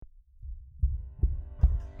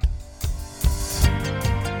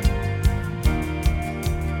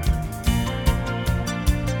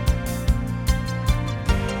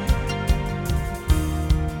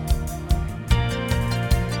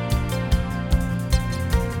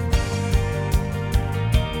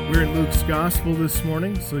We're in Luke's Gospel this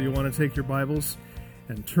morning, so you want to take your Bibles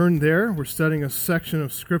and turn there. We're studying a section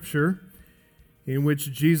of Scripture in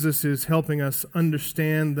which Jesus is helping us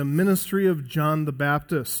understand the ministry of John the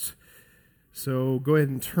Baptist. So go ahead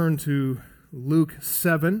and turn to Luke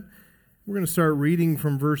 7. We're going to start reading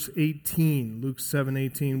from verse 18. Luke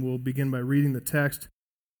 7:18. We'll begin by reading the text.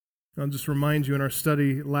 I'll just remind you, in our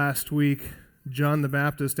study last week, John the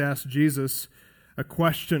Baptist asked Jesus a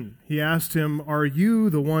question. He asked him, "Are you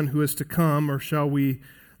the one who is to come, or shall we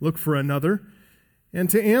look for another?" And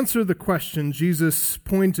to answer the question, Jesus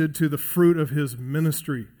pointed to the fruit of his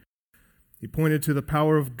ministry. He pointed to the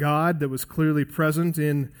power of God that was clearly present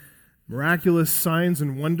in miraculous signs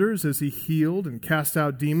and wonders as he healed and cast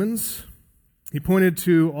out demons. He pointed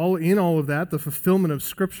to, in all of that, the fulfillment of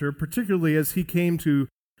Scripture, particularly as he came to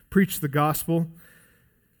preach the gospel.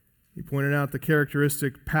 He pointed out the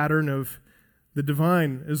characteristic pattern of the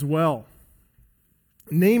divine as well.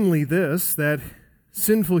 Namely this, that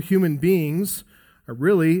sinful human beings are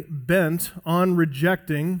really bent on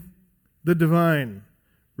rejecting the divine,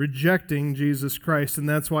 rejecting Jesus Christ. And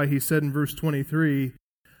that's why he said in verse 23,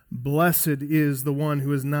 "Blessed is the one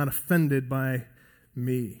who is not offended by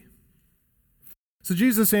me." So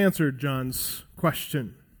Jesus answered John's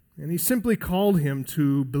question, and he simply called him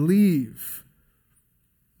to believe.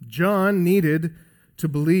 John needed to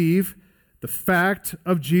believe the fact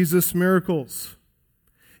of Jesus' miracles.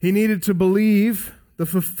 He needed to believe the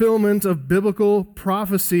fulfillment of biblical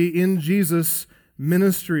prophecy in Jesus'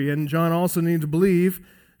 ministry. And John also needed to believe,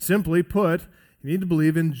 simply put, he needed to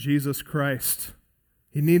believe in Jesus Christ.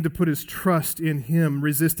 He needed to put his trust in him,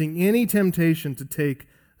 resisting any temptation to take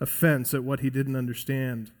offense at what he didn't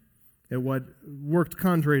understand, at what worked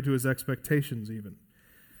contrary to his expectations even.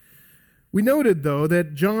 We noted, though,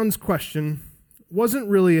 that John's question wasn't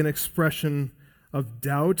really an expression of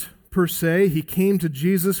doubt per se. He came to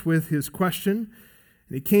Jesus with his question,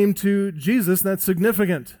 and he came to Jesus, and that's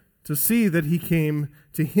significant to see that he came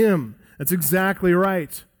to him. That's exactly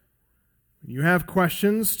right. You have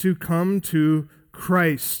questions, to come to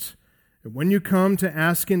Christ, and when you come, to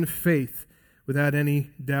ask in faith without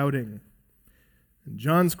any doubting. And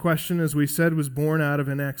John's question, as we said, was born out of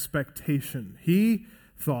an expectation. He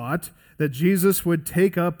thought that Jesus would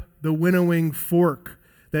take up the winnowing fork,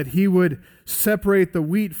 that he would separate the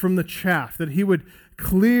wheat from the chaff, that he would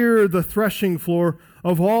clear the threshing floor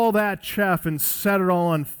of all that chaff and set it all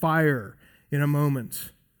on fire in a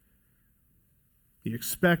moment. He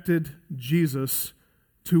expected Jesus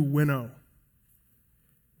to winnow.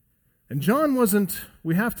 And John wasn't,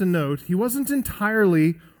 we have to note, he wasn't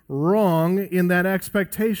entirely wrong in that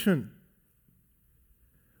expectation.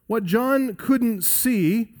 What John couldn't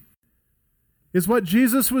see is what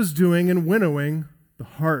Jesus was doing in winnowing the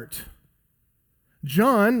heart.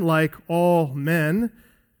 John, like all men,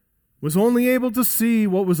 was only able to see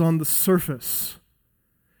what was on the surface.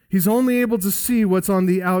 He's only able to see what's on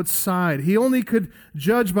the outside. He only could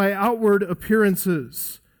judge by outward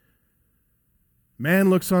appearances. Man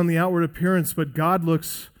looks on the outward appearance, but God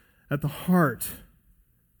looks at the heart.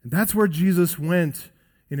 And that's where Jesus went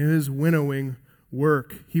in his winnowing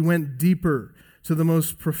work. He went deeper to the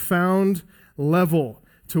most profound level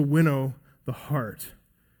to winnow the heart.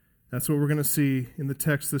 That's what we're going to see in the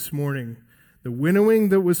text this morning. The winnowing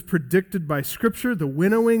that was predicted by Scripture, the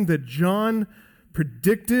winnowing that John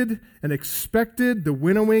predicted and expected, the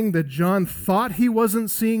winnowing that John thought he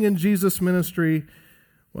wasn't seeing in Jesus' ministry,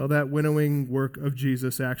 well, that winnowing work of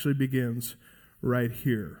Jesus actually begins right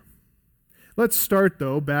here. Let's start,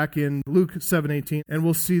 though, back in Luke 7:18, and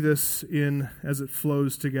we'll see this as it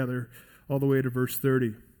flows together all the way to verse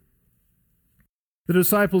 30. The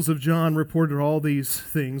disciples of John reported all these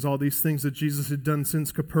things that Jesus had done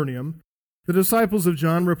since Capernaum. The disciples of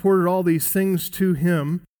John reported all these things to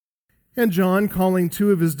him, and John, calling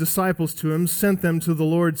two of his disciples to him, sent them to the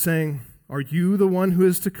Lord, saying, "Are you the one who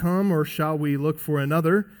is to come, or shall we look for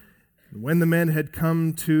another?" And when the men had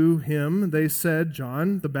come to him, they said,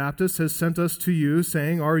 "John the Baptist has sent us to you,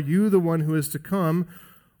 saying, 'Are you the one who is to come,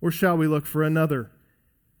 or shall we look for another?'"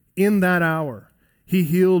 In that hour, he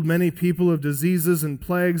healed many people of diseases and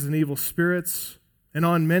plagues and evil spirits, and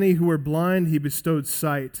on many who were blind he bestowed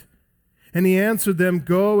sight. And he answered them,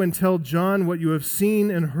 "Go and tell John what you have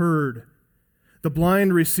seen and heard. The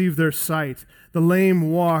blind receive their sight, the lame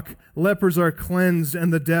walk, lepers are cleansed,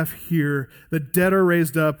 and the deaf hear. The dead are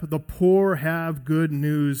raised up, the poor have good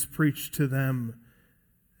news preached to them.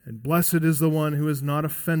 And blessed is the one who is not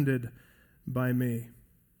offended by me."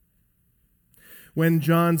 When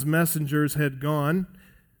John's messengers had gone,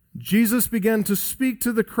 Jesus began to speak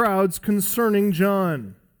to the crowds concerning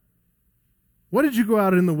John. "What did you go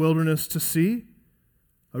out in the wilderness to see?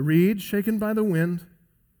 A reed shaken by the wind.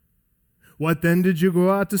 What then did you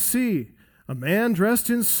go out to see? A man dressed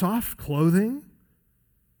in soft clothing?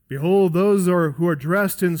 Behold, those who are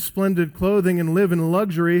dressed in splendid clothing and live in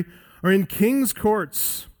luxury are in king's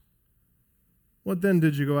courts. What then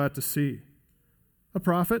did you go out to see? A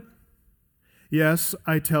prophet? Yes,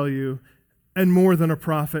 I tell you, and more than a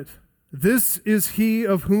prophet. This is he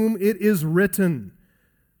of whom it is written,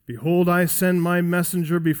 Behold, I send my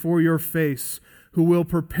messenger before your face, who will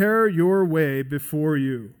prepare your way before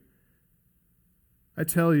you. I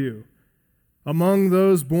tell you, among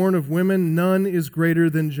those born of women, none is greater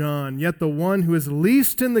than John, yet the one who is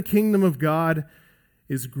least in the kingdom of God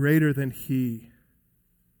is greater than he.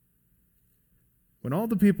 When all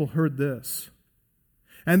the people heard this,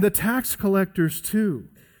 and the tax collectors too,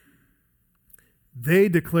 they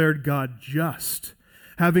declared God just,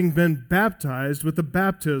 having been baptized with the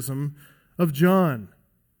baptism of John.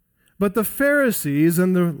 But the Pharisees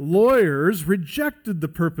and the lawyers rejected the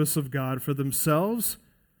purpose of God for themselves,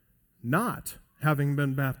 not having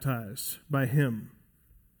been baptized by him.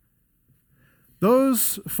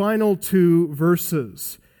 Those final two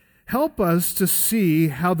verses help us to see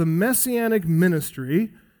how the messianic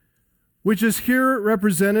ministry, which is here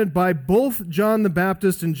represented by both John the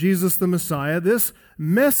Baptist and Jesus the Messiah, this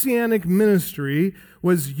messianic ministry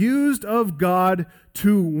was used of God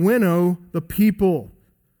to winnow the people,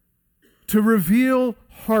 to reveal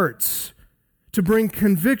hearts, to bring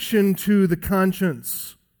conviction to the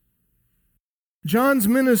conscience. John's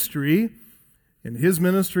ministry, and his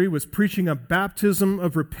ministry was preaching a baptism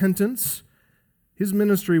of repentance. His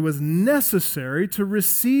ministry was necessary to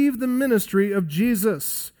receive the ministry of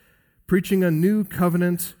Jesus, preaching a new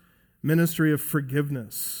covenant ministry of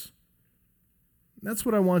forgiveness. That's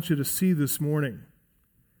what I want you to see this morning.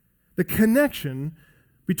 The connection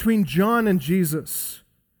between John and Jesus.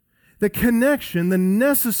 The connection, the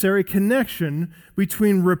necessary connection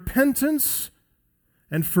between repentance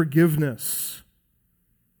and forgiveness.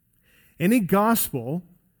 Any gospel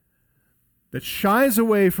that shies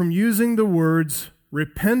away from using the words,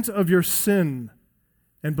 repent of your sin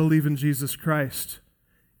and believe in Jesus Christ,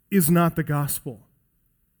 is not the gospel.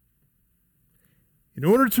 In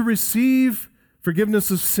order to receive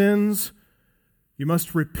forgiveness of sins, you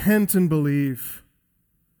must repent and believe.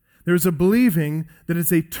 There's a believing that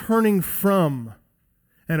is a turning from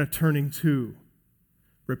and a turning to.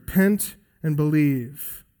 Repent and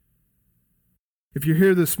believe. If you're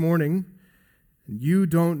here this morning and you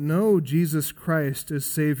don't know Jesus Christ as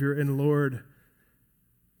Savior and Lord,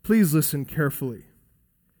 please listen carefully,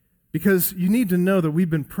 because you need to know that we've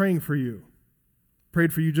been praying for you.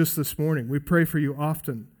 Prayed for you just this morning. We pray for you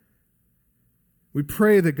often. We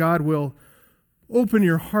pray that God will open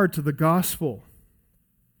your heart to the gospel.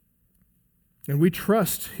 And we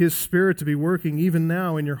trust His Spirit to be working even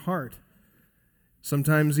now in your heart,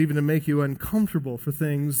 sometimes even to make you uncomfortable for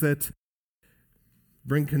things that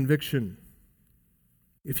bring conviction.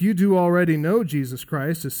 If you do already know Jesus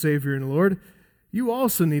Christ as Savior and Lord, you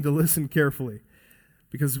also need to listen carefully,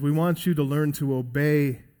 because we want you to learn to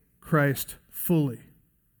obey Christ fully,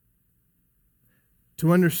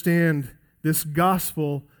 to understand this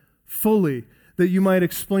gospel fully, that you might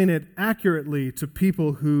explain it accurately to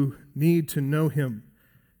people who need to know Him,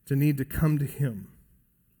 to need to come to Him.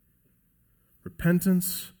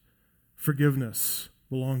 Repentance, forgiveness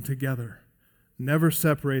belong together. Never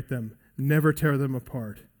separate them. Never tear them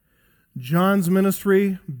apart. John's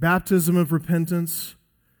ministry, baptism of repentance,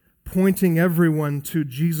 pointing everyone to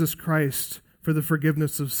Jesus Christ for the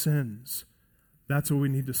forgiveness of sins. That's what we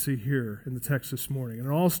need to see here in the text this morning. And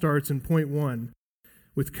it all starts in point 1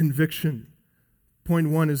 with conviction. Point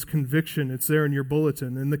 1 is conviction. It's there in your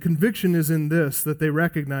bulletin. And the conviction is in this, that they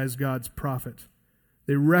recognized God's prophet.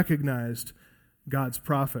 They recognized God's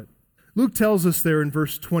prophet. Luke tells us there in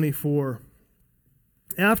verse 24,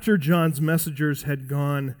 after John's messengers had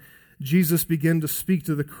gone, Jesus began to speak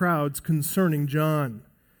to the crowds concerning John.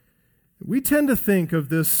 We tend to think of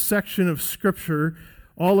this section of Scripture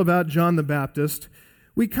all about John the Baptist.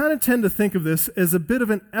 We kind of tend to think of this as a bit of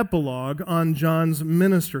an epilogue on John's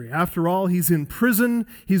ministry. After all, he's in prison,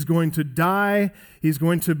 he's going to die, he's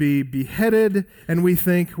going to be beheaded, and we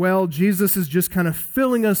think, well, Jesus is just kind of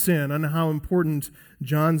filling us in on how important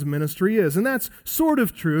John's ministry is. And that's sort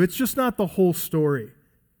of true. It's just not the whole story.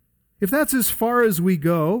 If that's as far as we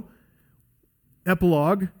go,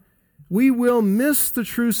 epilogue, we will miss the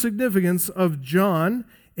true significance of John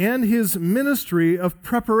and his ministry of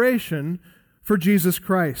preparation for Jesus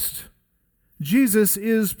Christ. Jesus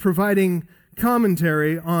is providing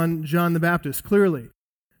commentary on John the Baptist, clearly.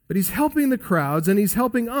 But he's helping the crowds and he's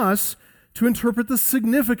helping us to interpret the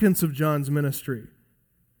significance of John's ministry.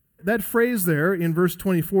 That phrase there in verse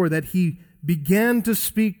 24, that he began to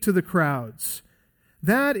speak to the crowds,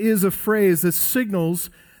 that is a phrase that signals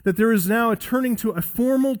that there is now a turning to a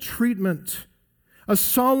formal treatment, a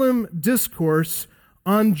solemn discourse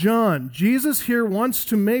on John. Jesus here wants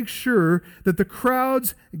to make sure that the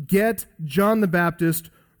crowds get John the Baptist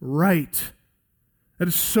right. That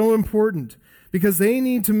is so important because they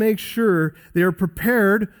need to make sure they are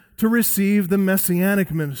prepared to receive the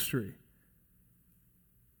messianic ministry.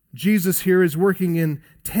 Jesus here is working in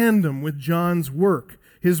tandem with John's work,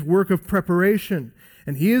 his work of preparation.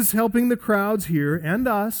 And he is helping the crowds here and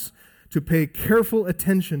us to pay careful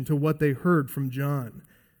attention to what they heard from John.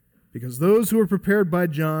 Because those who are prepared by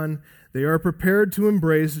John, they are prepared to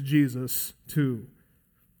embrace Jesus too.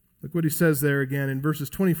 Look what he says there again in verses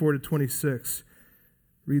 24 to 26.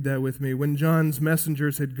 Read that with me. When John's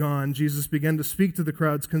messengers had gone, Jesus began to speak to the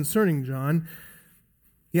crowds concerning John.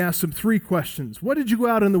 He asked them 3 questions. What did you go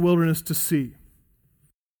out in the wilderness to see?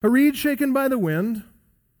 A reed shaken by the wind?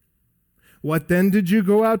 What then did you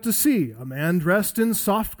go out to see? A man dressed in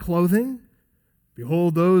soft clothing?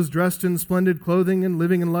 Behold, those dressed in splendid clothing and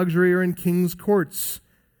living in luxury are in king's courts.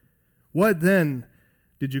 What then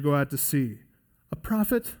did you go out to see? A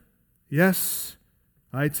prophet? Yes,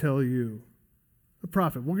 I tell you. A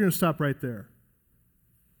prophet. We're going to stop right there.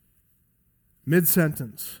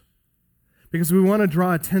 Mid-sentence. Because we want to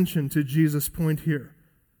draw attention to Jesus' point here.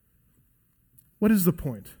 What is the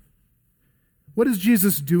point? What is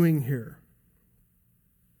Jesus doing here?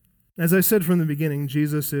 As I said from the beginning,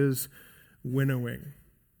 Jesus is winnowing.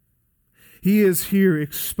 He is here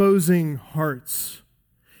exposing hearts.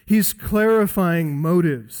 He's clarifying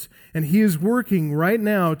motives. And he is working right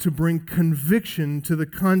now to bring conviction to the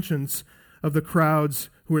conscience of the crowds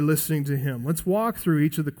who are listening to him. Let's walk through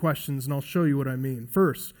each of the questions and I'll show you what I mean.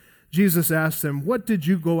 First, Jesus asked them, what did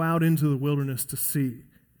you go out into the wilderness to see?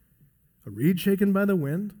 A reed shaken by the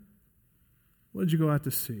wind? What did you go out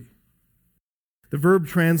to see? The verb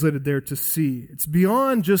translated there, to see, it's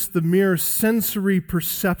beyond just the mere sensory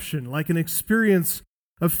perception, like an experience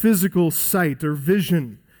of physical sight or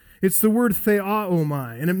vision. It's the word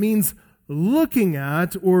theaomai, and it means looking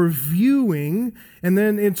at or viewing, and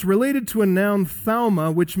then it's related to a noun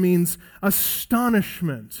thauma, which means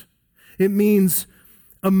astonishment. It means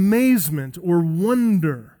amazement or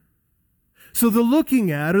wonder. So the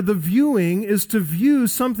looking at or the viewing is to view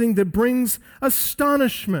something that brings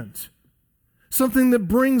astonishment, something that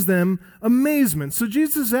brings them amazement. So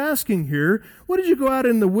Jesus is asking here, what did you go out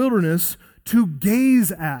in the wilderness to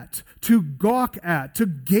gaze at, to gawk at, to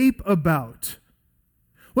gape about?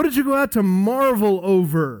 What did you go out to marvel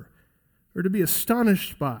over or to be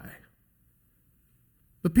astonished by?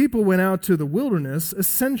 The people went out to the wilderness,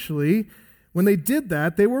 essentially, when they did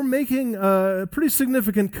that, they were making a pretty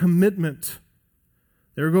significant commitment.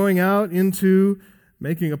 They were going out into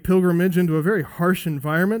making a pilgrimage into a very harsh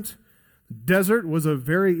environment. The desert was a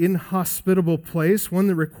very inhospitable place, one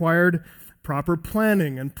that required proper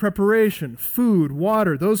planning and preparation, food,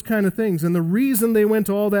 water, those kind of things. And the reason they went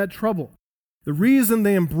to all that trouble, the reason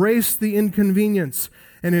they embraced the inconvenience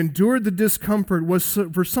and endured the discomfort was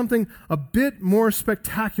for something a bit more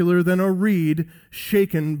spectacular than a reed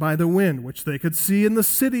shaken by the wind, which they could see in the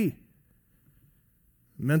city.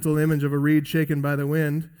 Mental image of a reed shaken by the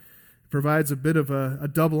wind provides a bit of a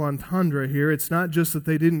double entendre here. It's not just that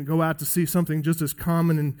they didn't go out to see something just as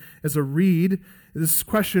common as a reed. This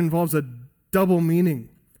question involves a double meaning.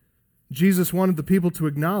 Jesus wanted the people to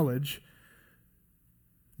acknowledge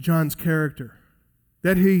John's character,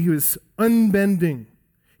 that he was unbending.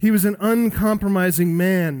 He was an uncompromising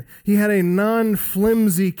man. He had a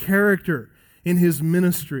non-flimsy character in his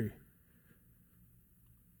ministry.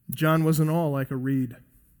 John wasn't all like a reed.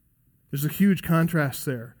 There's a huge contrast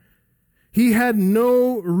there. He had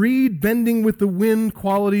no reed bending with the wind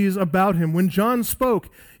qualities about him. When John spoke,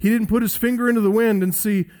 he didn't put his finger into the wind and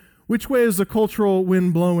see which way is the cultural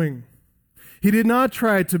wind blowing. He did not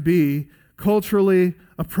try to be culturally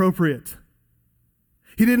appropriate.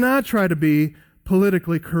 He did not try to be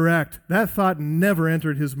politically correct. That thought never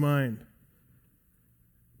entered his mind.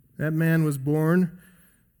 That man was born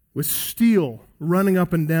with steel running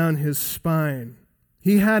up and down his spine.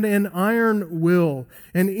 He had an iron will,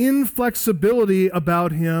 an inflexibility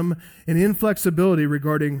about him, an inflexibility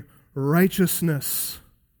regarding righteousness.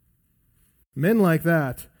 Men like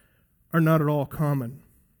that are not at all common.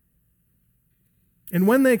 And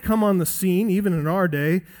when they come on the scene, even in our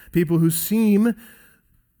day, people who seem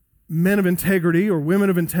men of integrity or women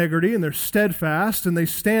of integrity, and they're steadfast, and they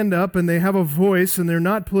stand up, and they have a voice, and they're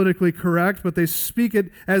not politically correct, but they speak it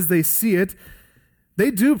as they see it, they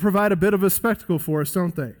do provide a bit of a spectacle for us,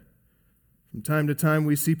 don't they? From time to time,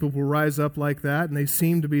 we see people rise up like that, and they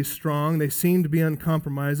seem to be strong, they seem to be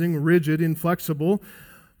uncompromising, rigid, inflexible,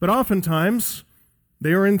 but oftentimes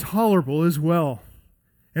they are intolerable as well.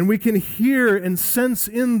 And we can hear and sense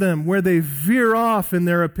in them where they veer off in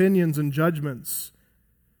their opinions and judgments,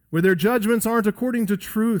 where their judgments aren't according to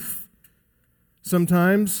truth.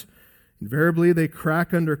 Sometimes, invariably, they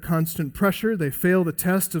crack under constant pressure. They fail the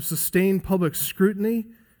test of sustained public scrutiny.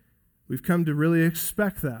 We've come to really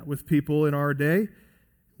expect that with people in our day.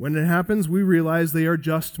 When it happens, we realize they are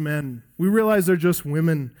just men. We realize they're just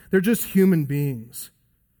women. They're just human beings.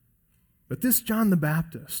 But this John the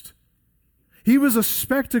Baptist, he was a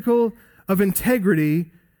spectacle of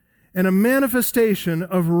integrity and a manifestation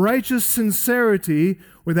of righteous sincerity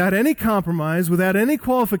without any compromise, without any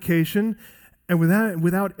qualification, and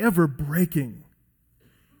without ever breaking.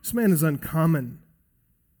 This man is uncommon.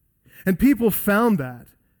 And people found that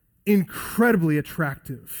incredibly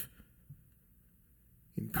attractive.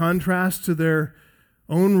 In contrast to their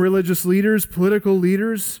own religious leaders, political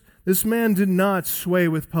leaders, this man did not sway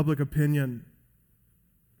with public opinion.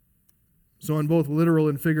 So in both literal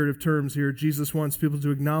and figurative terms here, Jesus wants people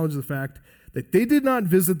to acknowledge the fact that they did not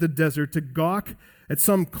visit the desert to gawk at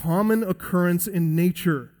some common occurrence in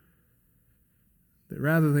nature. That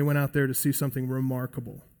rather, they went out there to see something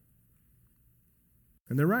remarkable.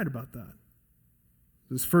 And they're right about that.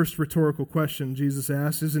 This first rhetorical question Jesus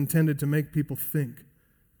asked is intended to make people think,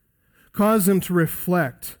 cause them to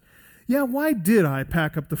reflect. Yeah, why did I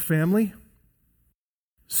pack up the family,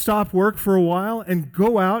 stop work for a while, and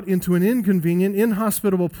go out into an inconvenient,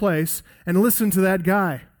 inhospitable place and listen to that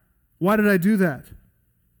guy? Why did I do that?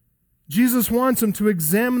 Jesus wants them to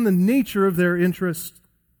examine the nature of their interest.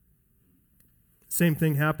 Same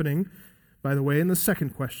thing happening, by the way, in the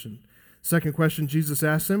second question. Second question Jesus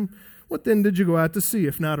asked him, what then did you go out to see?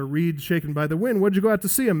 If not a reed shaken by the wind, what did you go out to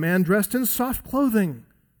see? A man dressed in soft clothing.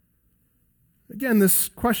 Again, this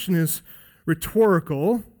question is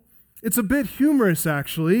rhetorical. It's a bit humorous,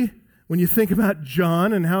 actually, when you think about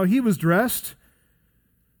John and how he was dressed.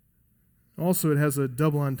 Also, it has a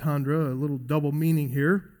double entendre, a little double meaning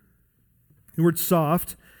here. The word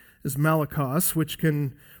soft is malakos, which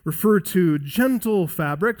can refer to gentle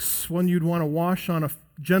fabrics, one you'd want to wash on a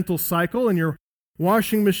gentle cycle in your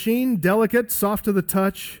washing machine, delicate, soft to the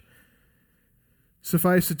touch.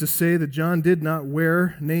 Suffice it to say that John did not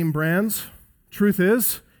wear name brands. Truth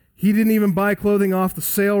is, he didn't even buy clothing off the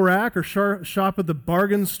sale rack or shop at the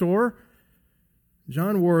bargain store.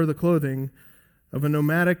 John wore the clothing of a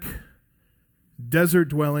nomadic,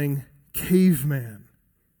 desert-dwelling caveman.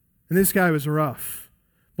 And this guy was rough.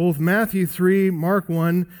 Both Matthew 3, Mark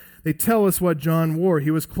 1, they tell us what John wore.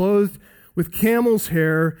 He was clothed with camel's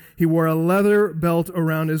hair. He wore a leather belt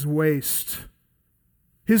around his waist.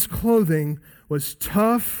 His clothing was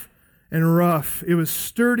tough and rough. It was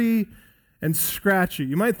sturdy and scratchy.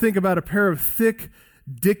 You might think about a pair of thick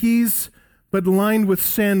Dickies, but lined with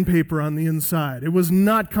sandpaper on the inside. It was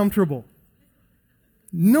not comfortable.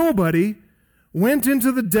 Nobody went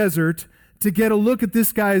into the desert to get a look at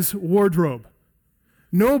this guy's wardrobe.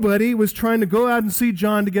 Nobody was trying to go out and see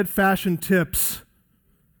John to get fashion tips.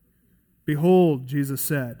 Behold, Jesus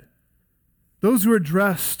said, those who are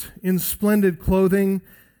dressed in splendid clothing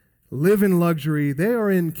live in luxury. They are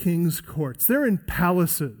in king's courts. They're in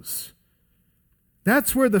palaces.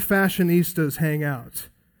 That's where the fashionistas hang out.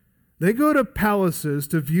 They go to palaces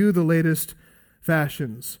to view the latest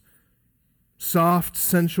fashions. Soft,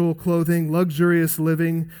 sensual clothing, luxurious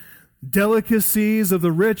living, delicacies of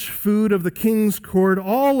the rich food of the king's court,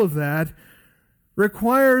 all of that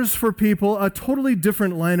requires for people a totally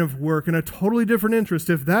different line of work and a totally different interest.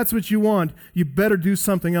 If that's what you want, you better do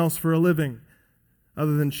something else for a living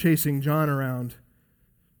other than chasing John around.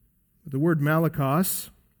 The word malakos,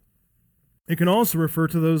 it can also refer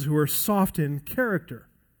to those who are soft in character.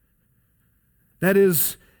 That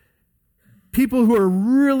is, people who are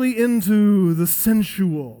really into the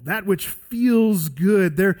sensual, that which feels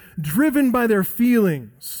good. They're driven by their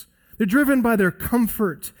feelings. They're driven by their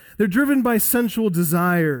comfort. They're driven by sensual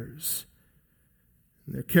desires.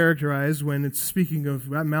 And they're characterized, when it's speaking of,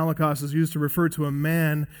 malakos is used to refer to a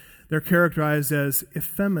man, they're characterized as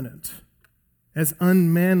effeminate, as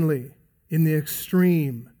unmanly in the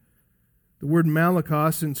extreme. The word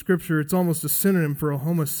malakos in Scripture, it's almost a synonym for a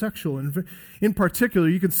homosexual. And in particular,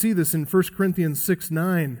 you can see this in 1 Corinthians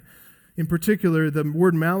 6:9. In particular, the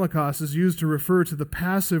word malakos is used to refer to the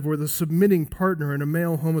passive or the submitting partner in a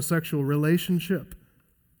male homosexual relationship.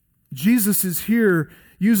 Jesus is here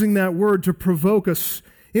using that word to provoke an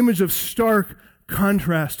image of stark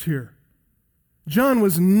contrast here. John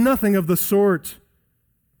was nothing of the sort.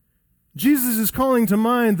 Jesus is calling to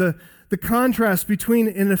mind the the contrast between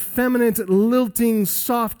an effeminate, lilting,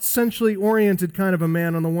 soft, sensually oriented kind of a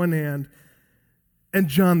man on the one hand and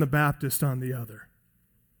John the Baptist on the other.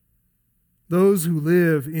 Those who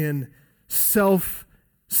live in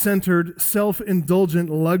self-centered, self-indulgent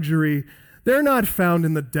luxury, they're not found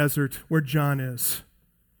in the desert where John is.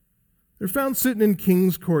 They're found sitting in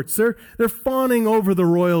king's courts. They're fawning over the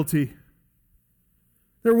royalty.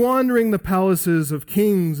 They're wandering the palaces of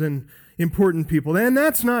kings and important people. And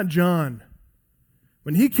that's not John.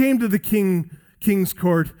 When he came to the king's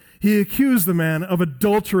court, he accused the man of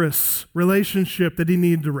adulterous relationship that he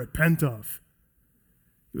needed to repent of.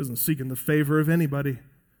 He wasn't seeking the favor of anybody,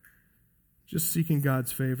 just seeking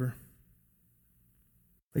God's favor.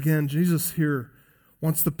 Again, Jesus here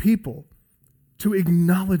wants the people to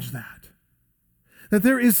acknowledge that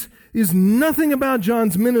there is nothing about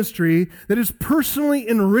John's ministry that is personally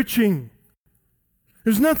enriching.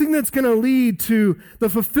 There's nothing that's going to lead to the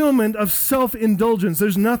fulfillment of self-indulgence.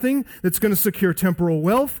 There's nothing that's going to secure temporal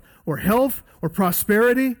wealth or health or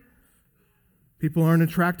prosperity. People aren't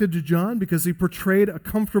attracted to John because he portrayed a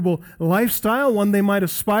comfortable lifestyle, one they might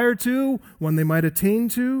aspire to, one they might attain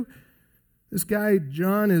to. This guy,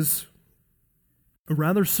 John, is a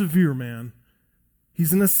rather severe man.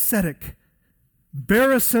 He's an ascetic,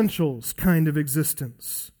 bare essentials kind of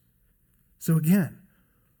existence. So again,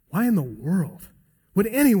 why in the world would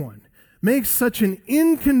anyone make such an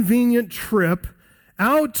inconvenient trip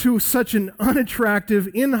out to such an unattractive,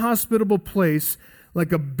 inhospitable place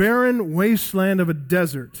like a barren wasteland of a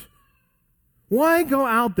desert? Why go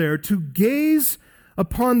out there to gaze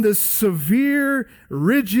upon this severe,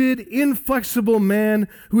 rigid, inflexible man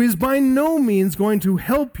who is by no means going to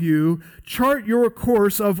help you chart your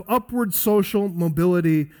course of upward social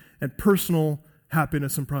mobility and personal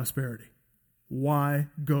happiness and prosperity? Why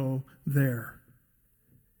go there?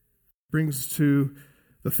 Brings us to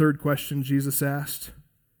the third question Jesus asked.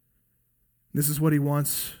 This is what he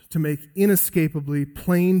wants to make inescapably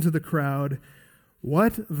plain to the crowd.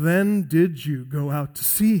 What then did you go out to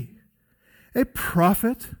see? A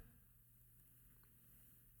prophet?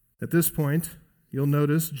 At this point, you'll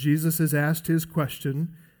notice Jesus has asked his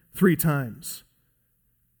question 3 times.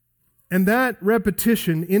 And that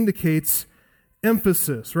repetition indicates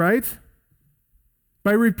emphasis, right?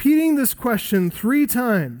 By repeating this question 3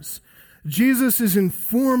 times, Jesus is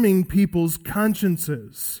informing people's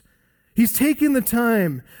consciences. He's taking the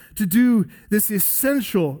time to do this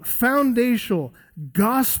essential, foundational,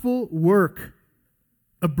 gospel work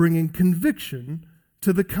of bringing conviction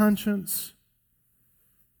to the conscience.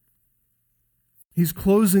 He's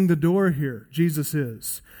closing the door here, Jesus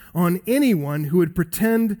is, on anyone who would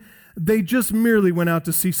pretend they just merely went out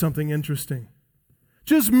to see something interesting.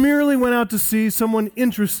 Just merely went out to see someone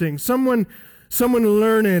interesting, someone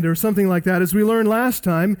learned or something like that. As we learned last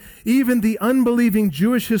time, even the unbelieving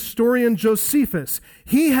Jewish historian Josephus,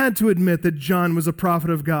 he had to admit that John was a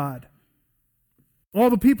prophet of God.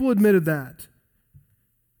 All the people admitted that.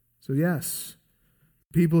 So yes,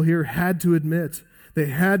 people here had to admit, they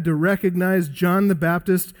had to recognize John the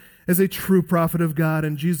Baptist as a true prophet of God,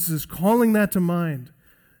 and Jesus is calling that to mind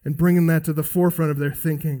and bringing that to the forefront of their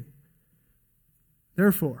thinking.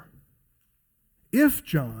 Therefore, if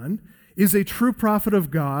John is a true prophet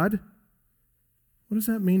of God, what does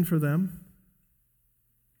that mean for them?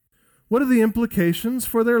 What are the implications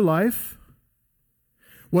for their life?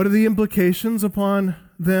 What are the implications upon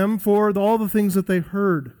them for all the things that they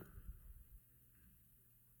heard?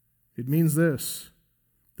 It means this: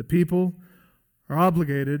 the people are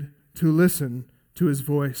obligated to listen to his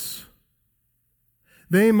voice.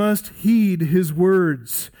 They must heed his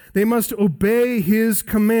words. They must obey his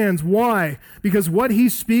commands. Why? Because what he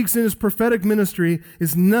speaks in his prophetic ministry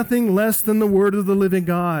is nothing less than the word of the living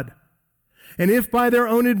God. And if by their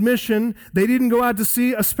own admission they didn't go out to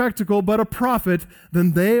see a spectacle but a prophet,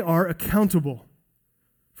 then they are accountable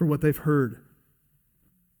for what they've heard.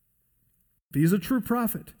 If he's a true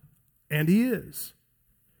prophet, and he is,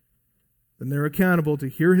 then they're accountable to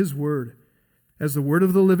hear his word as the word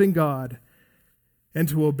of the living God and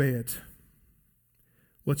to obey it.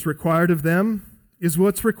 What's required of them is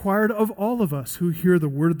what's required of all of us who hear the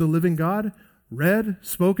word of the living God read,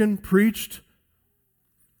 spoken, preached.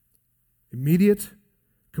 Immediate,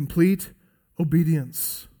 complete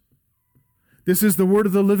obedience. This is the word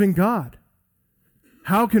of the living God.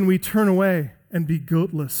 How can we turn away and be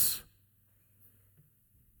guiltless?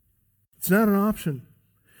 It's not an option.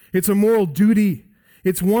 It's a moral duty.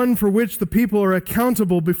 It's one for which the people are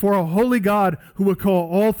accountable before a holy God who will call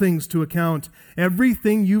all things to account.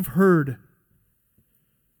 Everything you've heard,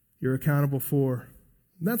 you're accountable for.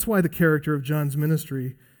 And that's why the character of John's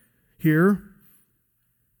ministry here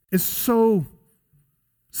is so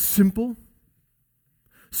simple,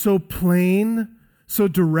 so plain, so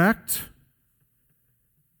direct.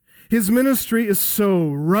 His ministry is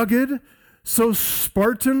so rugged, so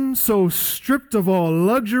Spartan, so stripped of all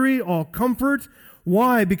luxury, all comfort.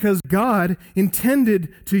 Why? Because God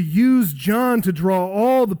intended to use John to draw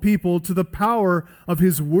all the people to the power of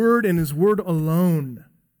his word and his word alone.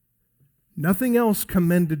 Nothing else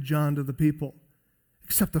commended John to the people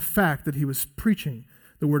except the fact that he was preaching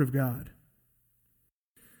the word of God.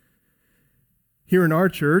 Here in our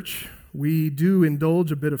church, we do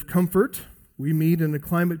indulge a bit of comfort. We meet in a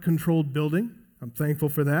climate-controlled building. I'm thankful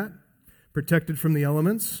for that. Protected from the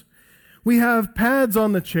elements. We have pads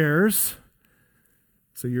on the chairs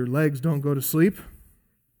so your legs don't go to sleep.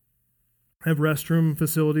 Have restroom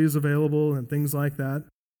facilities available and things like that.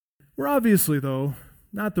 We're obviously, though,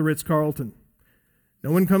 not the Ritz-Carlton.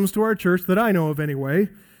 No one comes to our church, that I know of anyway,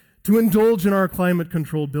 to indulge in our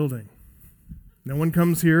climate-controlled building. No one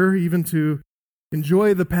comes here even to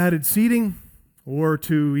enjoy the padded seating or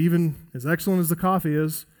to, even as excellent as the coffee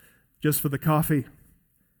is, just for the coffee.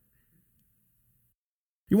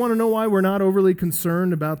 You want to know why we're not overly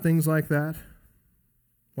concerned about things like that?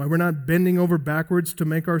 Why we're not bending over backwards to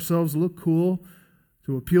make ourselves look cool,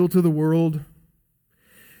 to appeal to the world?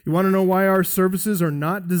 You want to know why our services are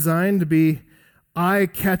not designed to be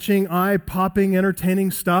eye-catching, eye-popping,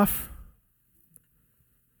 entertaining stuff?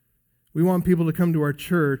 We want people to come to our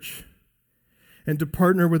church and to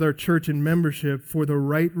partner with our church in membership for the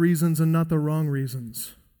right reasons and not the wrong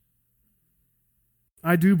reasons.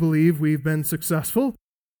 I do believe we've been successful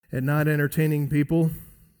at not entertaining people.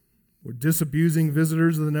 We're disabusing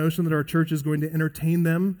visitors of the notion that our church is going to entertain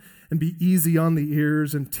them and be easy on the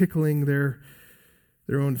ears and tickling their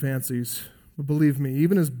own fancies. But believe me,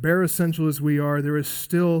 even as bare essential as we are, there is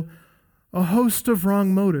still a host of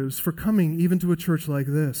wrong motives for coming even to a church like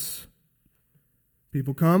this.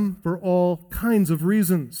 People come for all kinds of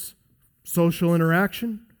reasons. Social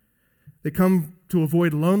interaction. They come to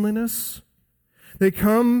avoid loneliness. They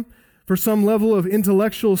come for some level of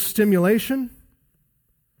intellectual stimulation.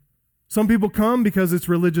 Some people come because it's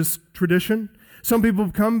religious tradition. Some people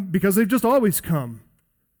come because they've just always come.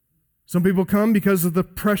 Some people come because of the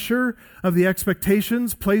pressure of the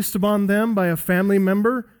expectations placed upon them by a family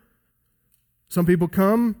member. Some people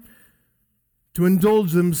come to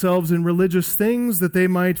indulge themselves in religious things that they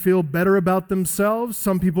might feel better about themselves.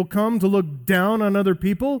 Some people come to look down on other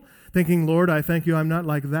people, thinking, Lord, I thank you I'm not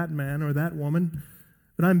like that man or that woman,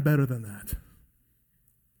 but I'm better than that.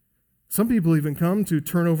 Some people even come to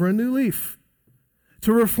turn over a new leaf,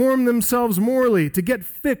 to reform themselves morally, to get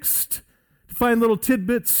fixed, to find little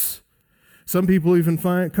tidbits. Some people even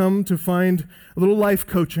come to find a little life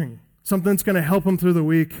coaching, something that's going to help them through the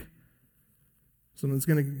week, something that's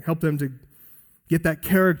going to help them to get that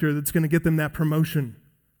character that's going to get them that promotion,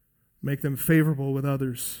 make them favorable with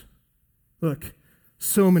others. Look,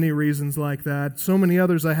 so many reasons like that, so many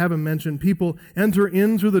others I haven't mentioned. People enter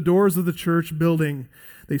in through the doors of the church building.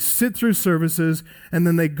 They sit through services, and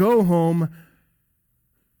then they go home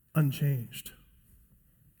unchanged.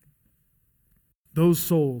 Those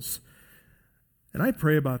souls, and I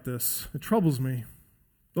pray about this, it troubles me,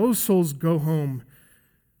 those souls go home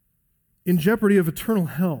in jeopardy of eternal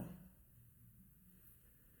hell.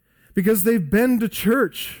 Because they've been to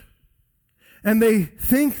church and they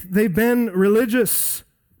think they've been religious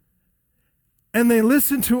and they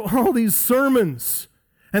listen to all these sermons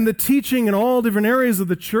and the teaching in all different areas of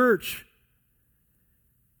the church,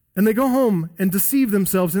 and they go home and deceive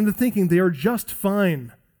themselves into thinking they are just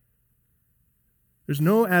fine. There's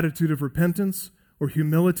no attitude of repentance or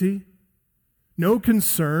humility, no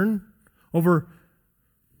concern over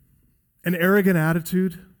an arrogant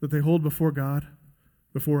attitude that they hold before God,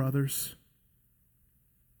 before others.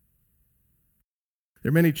 There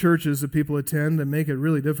are many churches that people attend that make it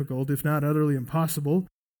really difficult, if not utterly impossible,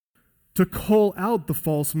 to cull out the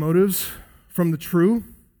false motives from the true.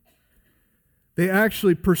 They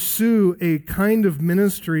actually pursue a kind of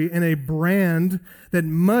ministry and a brand that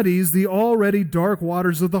muddies the already dark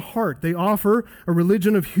waters of the heart. They offer a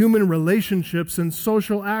religion of human relationships and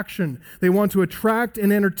social action. They want to attract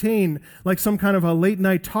and entertain like some kind of a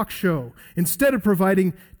late-night talk show, instead of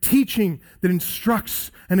providing teaching that instructs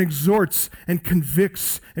and exhorts and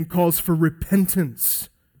convicts and calls for repentance.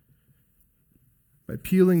 By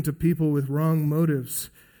appealing to people with wrong motives,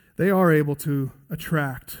 they are able to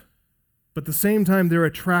attract. But at the same time they're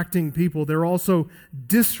attracting people, they're also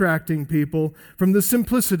distracting people from the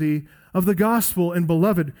simplicity of the gospel. And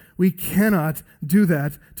beloved, we cannot do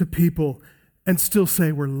that to people and still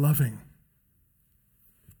say we're loving.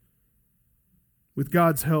 With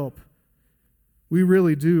God's help, We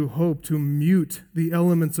really do hope to mute the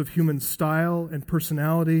elements of human style and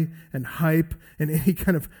personality and hype and any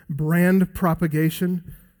kind of brand propagation.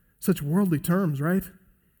 Such worldly terms, right?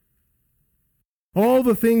 All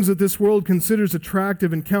the things that this world considers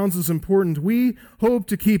attractive and counts as important, we hope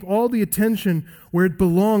to keep all the attention where it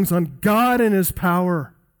belongs, on God and His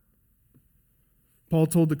power. Paul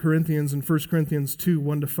told the Corinthians in 1 Corinthians 2,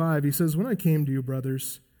 1-5, he says, "When I came to you,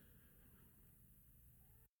 brothers,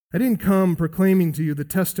 I didn't come proclaiming to you the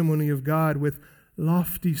testimony of God with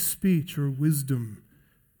lofty speech or wisdom."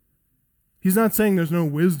 He's not saying there's no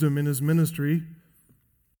wisdom in his ministry.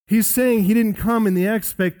 He's saying he didn't come in the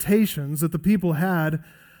expectations that the people had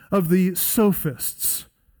of the sophists,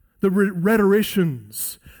 the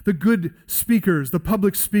rhetoricians, the good speakers, the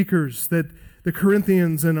public speakers that the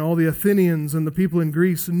Corinthians and all the Athenians and the people in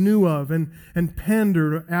Greece knew of and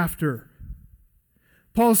pandered after.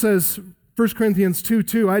 Paul says, 1 Corinthians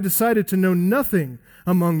 2:2, "I decided to know nothing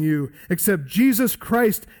among you except Jesus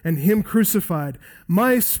Christ and Him crucified.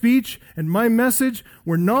 My speech and my message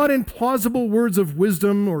were not in plausible words of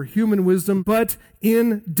wisdom or human wisdom, but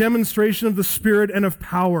in demonstration of the Spirit and of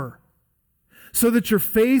power, so that your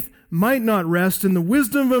faith might not rest in the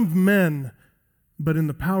wisdom of men, but in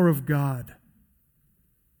the power of God."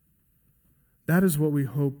 That is what we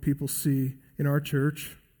hope people see in our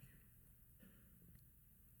church.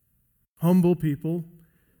 Humble people,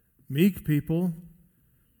 meek people,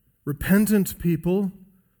 repentant people,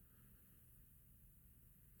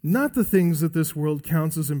 not the things that this world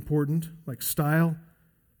counts as important, like style,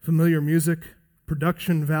 familiar music,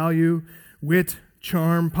 production value, wit,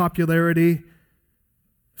 charm, popularity,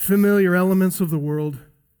 familiar elements of the world.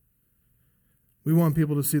 We want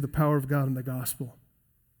people to see the power of God in the gospel.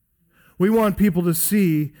 We want people to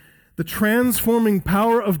see the transforming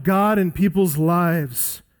power of God in people's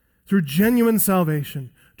lives through genuine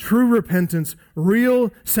salvation, true repentance,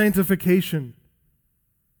 real sanctification.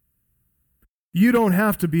 You don't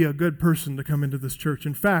have to be a good person to come into this church.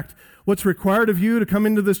 In fact, what's required of you to come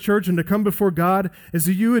into this church and to come before God is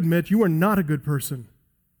that you admit you are not a good person.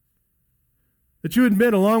 That you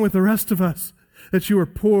admit, along with the rest of us, that you are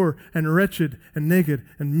poor and wretched and naked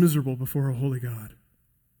and miserable before a holy God.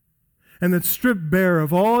 And that stripped bare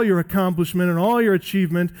of all your accomplishment and all your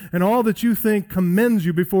achievement and all that you think commends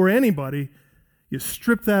you before anybody, you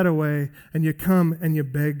strip that away and you come and you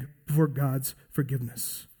beg for God's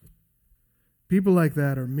forgiveness. People like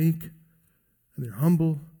that are meek and they're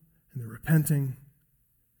humble and they're repenting.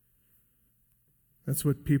 That's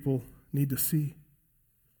what people need to see.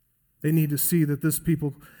 They need to see that this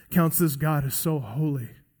people counts this God as so holy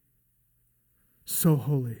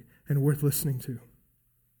and worth listening to.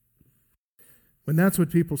 When that's what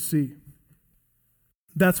people see,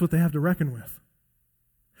 that's what they have to reckon with.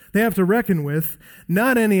 They have to reckon with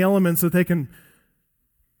not any elements that they can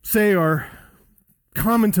say are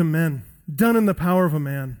common to men, done in the power of a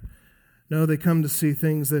man. No, they come to see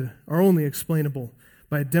things that are only explainable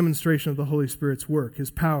by a demonstration of the Holy Spirit's work, His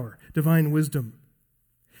power, divine wisdom.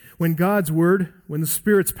 When God's Word, when the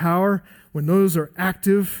Spirit's power, when those are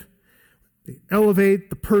active, they elevate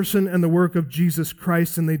the person and the work of Jesus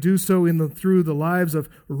Christ, and they do so through the lives of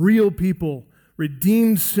real people,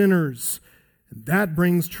 redeemed sinners. And that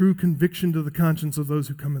brings true conviction to the conscience of those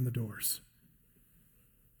who come in the doors.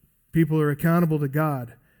 People are accountable to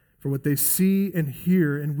God for what they see and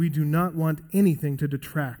hear, and we do not want anything to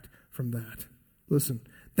detract from that. Listen,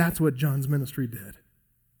 that's what John's ministry did.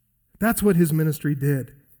 That's what his ministry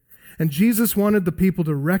did. And Jesus wanted the people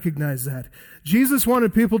to recognize that. Jesus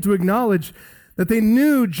wanted people to acknowledge that they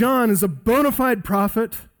knew John is a bona fide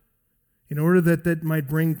prophet in order that might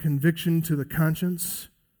bring conviction to the conscience.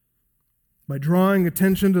 By drawing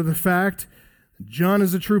attention to the fact that John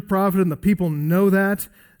is a true prophet and the people know that,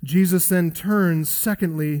 Jesus then turns,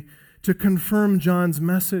 secondly, to confirm John's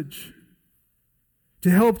message, to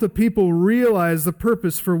help the people realize the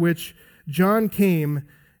purpose for which John came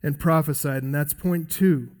and prophesied. And that's point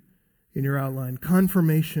 2 in your outline,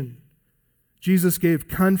 confirmation. Jesus gave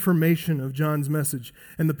confirmation of John's message,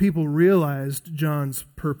 and the people realized John's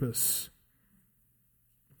purpose.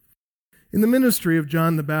 In the ministry of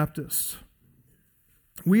John the Baptist,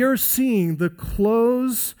 we are seeing the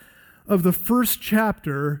close of the first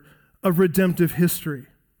chapter of redemptive history.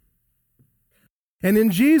 And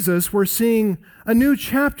in Jesus, we're seeing a new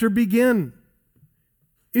chapter begin.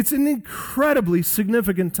 It's an incredibly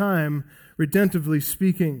significant time, redemptively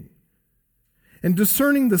speaking. And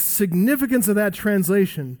discerning the significance of that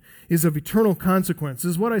translation is of eternal consequence.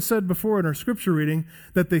 This is what I said before in our scripture reading,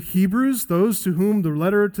 that the Hebrews, those to whom the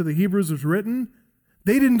letter to the Hebrews was written,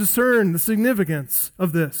 they didn't discern the significance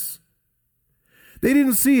of this. They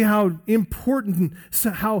didn't see how important,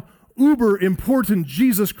 how uber important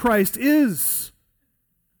Jesus Christ is.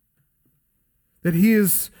 That he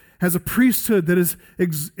has a priesthood that is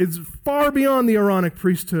far beyond the Aaronic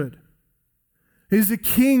priesthood. He's a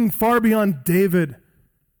king far beyond David.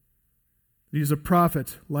 He's a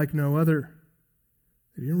prophet like no other.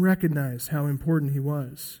 They didn't recognize how important he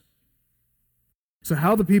was. So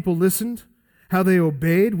how the people listened, how they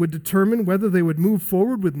obeyed, would determine whether they would move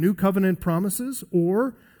forward with new covenant promises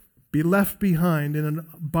or be left behind in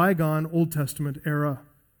a bygone Old Testament era.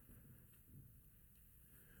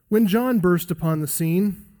 When John burst upon the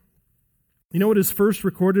scene, you know what his first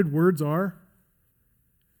recorded words are?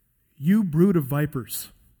 You brood of vipers.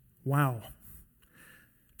 Wow.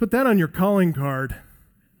 Put that on your calling card.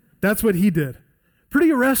 That's what he did.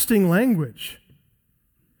 Pretty arresting language.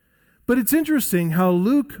 But it's interesting how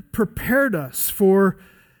Luke prepared us for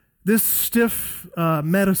this stiff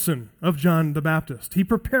medicine of John the Baptist. He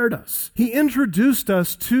prepared us. He introduced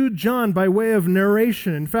us to John by way of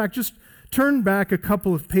narration. In fact, just turn back a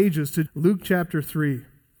couple of pages to Luke chapter 3.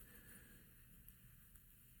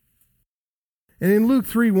 And in Luke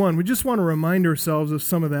 3:1, we just want to remind ourselves of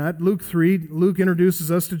some of that. Luke 3, Luke introduces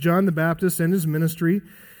us to John the Baptist and his ministry.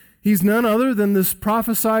 He's none other than this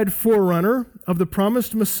prophesied forerunner of the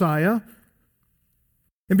promised Messiah.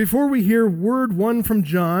 And before we hear word one from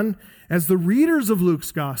John, as the readers of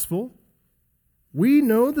Luke's gospel, we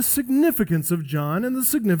know the significance of John and the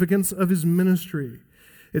significance of his ministry.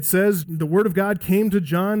 It says, the word of God came to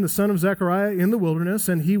John, the son of Zechariah, in the wilderness,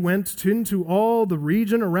 and he went into all the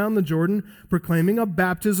region around the Jordan, proclaiming a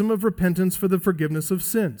baptism of repentance for the forgiveness of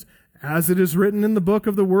sins. As it is written in the book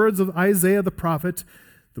of the words of Isaiah the prophet,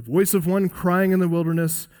 the voice of one crying in the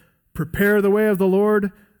wilderness, prepare the way of the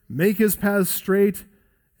Lord, make his paths straight.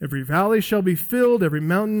 Every valley shall be filled, every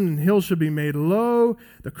mountain and hill shall be made low,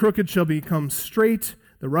 the crooked shall become straight,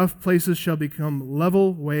 the rough places shall become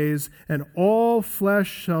level ways, and all flesh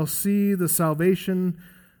shall see the salvation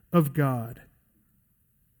of God.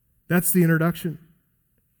 That's the introduction.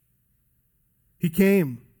 He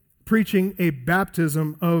came preaching a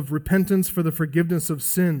baptism of repentance for the forgiveness of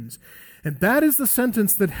sins. And that is the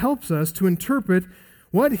sentence that helps us to interpret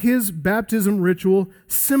what his baptism ritual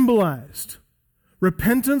symbolized.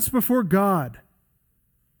 Repentance before God.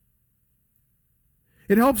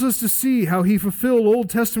 It helps us to see how he fulfilled Old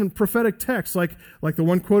Testament prophetic texts like the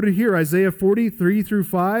one quoted here, Isaiah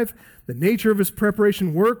 40:3-5, the nature of his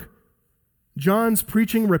preparation work. John's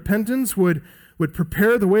preaching repentance would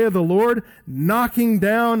prepare the way of the Lord, knocking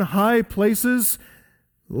down high places,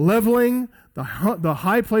 leveling the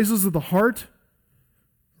high places of the heart,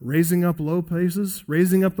 raising up low places,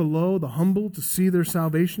 raising up the low, the humble to see their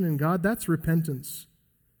salvation in God. That's repentance.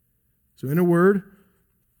 So in a word,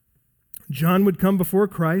 John would come before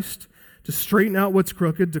Christ to straighten out what's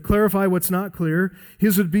crooked, to clarify what's not clear.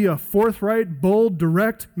 His would be a forthright, bold,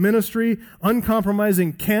 direct ministry,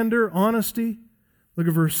 uncompromising candor, honesty. Look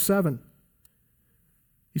at verse 7.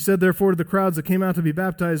 He said, therefore, to the crowds that came out to be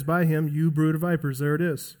baptized by him, you brood of vipers, there it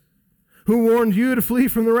is, who warned you to flee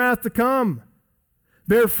from the wrath to come.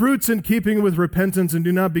 Bear fruits in keeping with repentance, and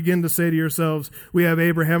do not begin to say to yourselves, we have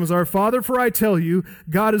Abraham as our father, for I tell you,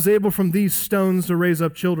 God is able from these stones to raise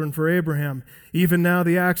up children for Abraham. Even now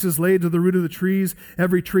the axe is laid to the root of the trees.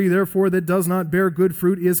 Every tree, therefore, that does not bear good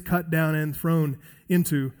fruit is cut down and thrown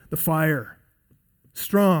into the fire.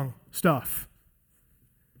 Strong stuff.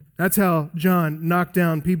 That's how John knocked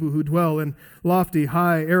down people who dwell in lofty,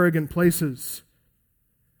 high, arrogant places.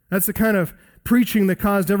 That's the kind of preaching that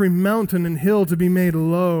caused every mountain and hill to be made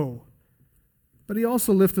low. But he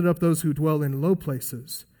also lifted up those who dwell in low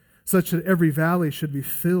places, such that every valley should be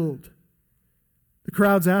filled. The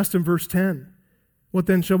crowds asked him, verse 10, what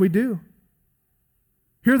then shall we do?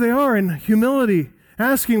 Here they are in humility,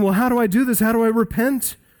 asking, well, how do I do this? How do I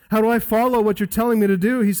repent? How do I follow what you're telling me to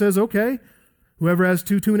do? He says, okay, whoever has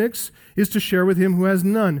 2 tunics is to share with him who has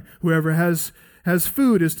none. Whoever has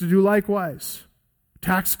food is to do likewise.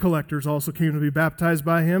 Tax collectors also came to be baptized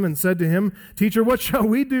by him and said to him, Teacher, what shall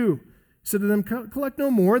we do? He said to them, collect no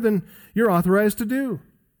more than you're authorized to do.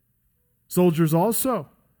 Soldiers also,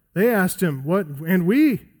 they asked him, what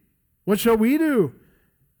shall we do?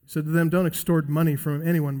 He said to them, don't extort money from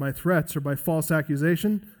anyone by threats or by false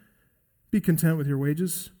accusation. Be content with your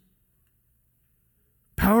wages.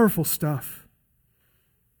 Powerful stuff.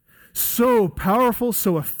 So powerful,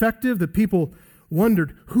 so effective that people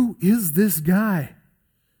wondered, who is this guy?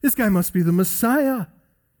 This guy must be the Messiah.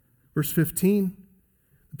 Verse 15,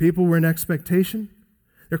 the people were in expectation.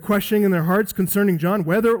 They're questioning in their hearts concerning John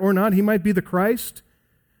whether or not he might be the Christ.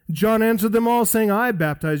 John answered them all, saying, I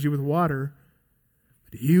baptize you with water.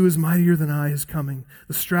 But he who is mightier than I is coming,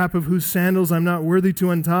 the strap of whose sandals I'm not worthy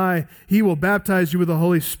to untie. He will baptize you with the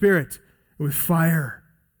Holy Spirit and with fire.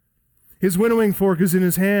 His winnowing fork is in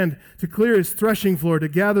his hand to clear his threshing floor, to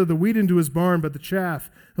gather the wheat into his barn, but the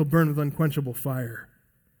chaff he'll burn with unquenchable fire.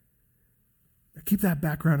 Now keep that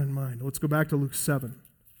background in mind. Let's go back to Luke 7.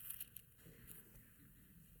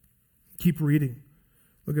 Keep reading.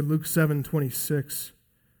 Look at Luke 7:26.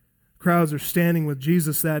 Crowds are standing with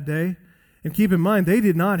Jesus that day. And keep in mind, they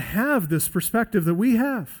did not have this perspective that we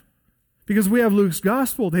have. Because we have Luke's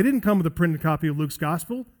gospel. They didn't come with a printed copy of Luke's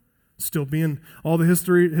gospel. All the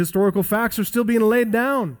historical facts are still being laid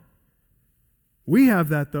down. We have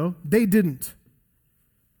that, though. They didn't.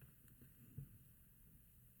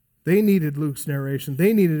 They needed Luke's narration.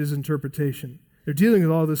 They needed his interpretation. They're dealing with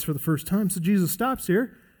all this for the first time. So Jesus stops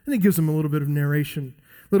here, and he gives them a little bit of narration,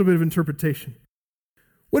 a little bit of interpretation.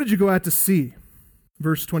 What did you go out to see?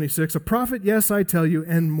 Verse 26, a prophet, yes, I tell you,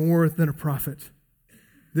 and more than a prophet.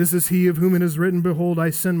 This is he of whom it is written, behold, I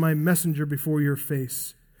send my messenger before your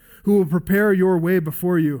face, who will prepare your way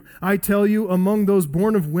before you. I tell you, among those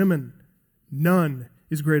born of women, none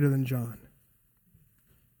is greater than John.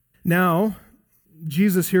 Now,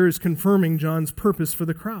 Jesus here is confirming John's purpose for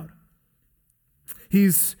the crowd.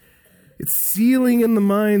 It's sealing in the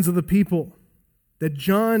minds of the people that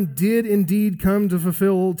John did indeed come to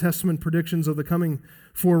fulfill Old Testament predictions of the coming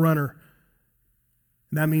forerunner.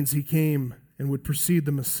 And that means he came and would precede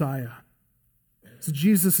the Messiah. So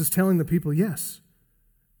Jesus is telling the people, yes,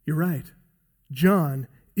 you're right. John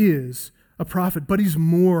is a prophet, but he's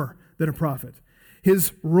more than a prophet.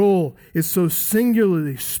 His role is so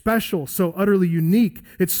singularly special, so utterly unique.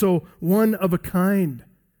 It's so one of a kind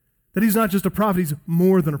that he's not just a prophet, he's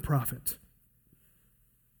more than a prophet.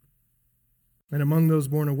 And among those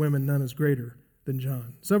born of women, none is greater than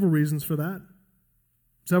John. Several reasons for that.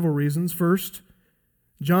 Several reasons. First,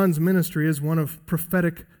 John's ministry is one of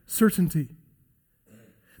prophetic certainty.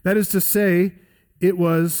 That is to say, it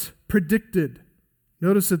was predicted.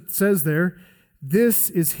 Notice it says there, this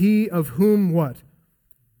is he of whom what?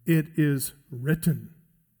 It is written.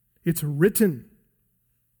 It's written.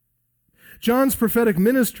 John's prophetic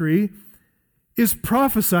ministry is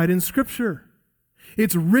prophesied in Scripture.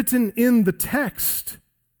 It's written in the text.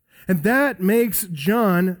 And that makes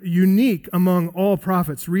John unique among all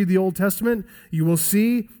prophets. Read the Old Testament, you will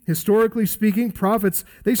see, historically speaking, prophets,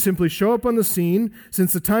 they simply show up on the scene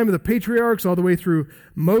since the time of the patriarchs all the way through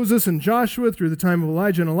Moses and Joshua, through the time of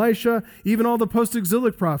Elijah and Elisha, even all the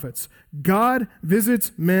post-exilic prophets. God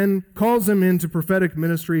visits men, calls them into prophetic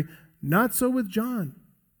ministry. Not so with John.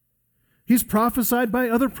 He's prophesied by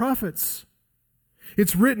other prophets.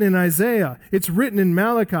 It's written in Isaiah. It's written in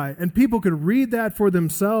Malachi. And people could read that for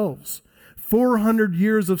themselves. 400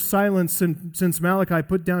 years of silence since Malachi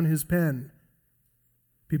put down his pen.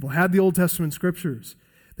 People had the Old Testament scriptures.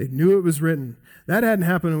 They knew it was written. That hadn't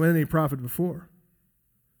happened with any prophet before.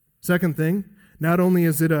 Second thing, not only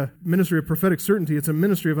is it a ministry of prophetic certainty, it's a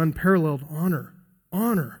ministry of unparalleled honor.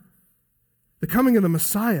 Honor. The coming of the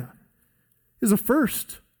Messiah is a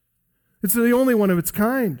first. It's the only one of its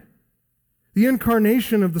kind. The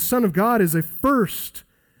incarnation of the Son of God is a first.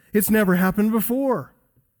 It's never happened before.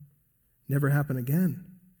 Never happen again.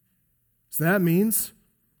 So that means,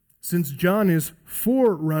 since John is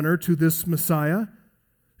forerunner to this Messiah,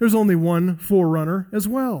 there's only one forerunner as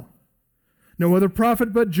well. No other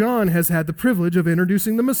prophet but John has had the privilege of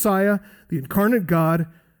introducing the Messiah, the incarnate God,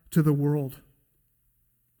 to the world.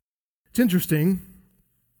 It's interesting.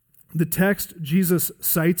 The text Jesus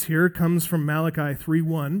cites here comes from Malachi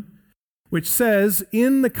 3:1. Which says,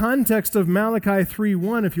 in the context of Malachi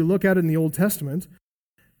 3:1, if you look at it in the Old Testament,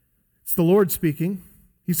 it's the Lord speaking.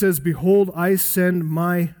 He says, behold, I send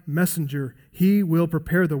my messenger. He will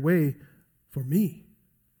prepare the way for me.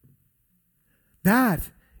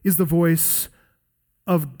 That is the voice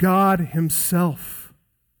of God himself.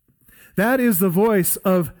 That is the voice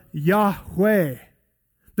of Yahweh,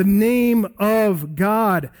 the name of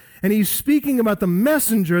God. And he's speaking about the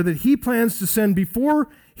messenger that he plans to send before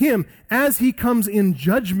him as he comes in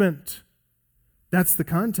judgment. That's the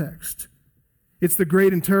context. It's the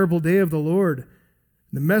great and terrible day of the Lord.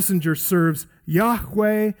 The messenger serves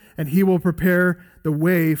Yahweh, and he will prepare the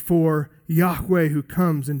way for Yahweh who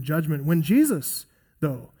comes in judgment. When Jesus,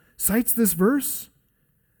 though, cites this verse,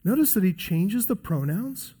 notice that he changes the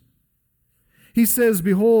pronouns. He says,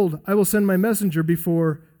 behold, I will send my messenger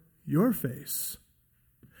before your face,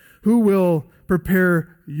 who will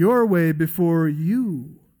prepare your way before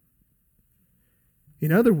you.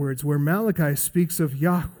 In other words, where Malachi speaks of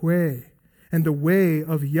Yahweh and the way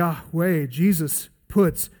of Yahweh, Jesus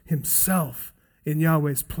puts himself in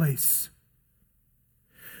Yahweh's place.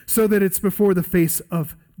 so that it's before the face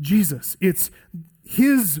of Jesus. It's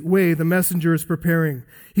his way the messenger is preparing.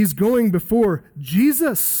 He's going before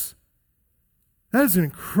Jesus. That is an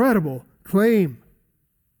incredible claim.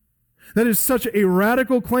 That is such a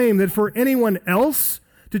radical claim that for anyone else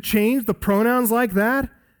to change the pronouns like that,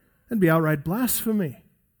 that'd be outright blasphemy.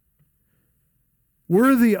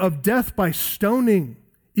 Worthy of death by stoning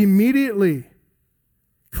immediately,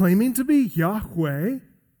 claiming to be Yahweh.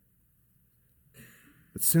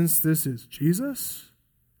 But since this is Jesus,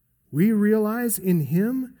 we realize in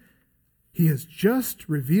him he has just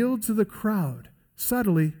revealed to the crowd,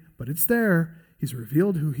 subtly, but it's there, he's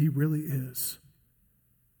revealed who he really is.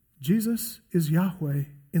 Jesus is Yahweh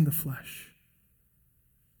in the flesh.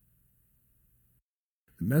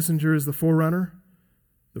 The messenger is the forerunner.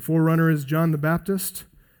 The forerunner is John the Baptist.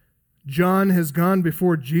 John has gone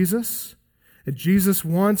before Jesus, and Jesus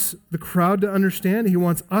wants the crowd to understand, he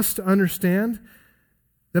wants us to understand,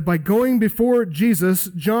 that by going before Jesus,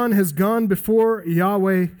 John has gone before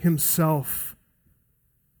Yahweh himself.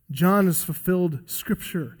 John has fulfilled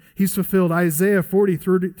Scripture. He's fulfilled Isaiah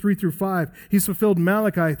 43 through 5. He's fulfilled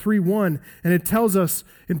Malachi 3:1. And it tells us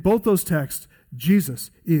in both those texts,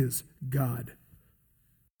 Jesus is God.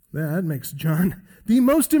 That makes John the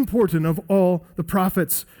most important of all the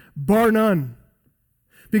prophets, bar none,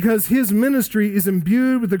 because his ministry is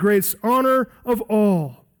imbued with the greatest honor of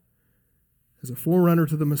all. As a forerunner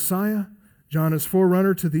to the Messiah, John is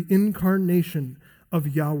forerunner to the incarnation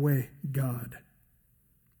of Yahweh God.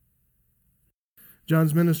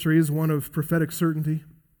 John's ministry is one of prophetic certainty.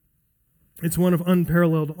 It's one of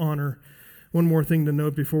unparalleled honor. One more thing to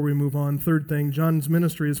note before we move on. Third thing, John's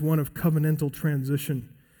ministry is one of covenantal transition.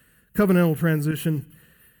 Covenantal transition.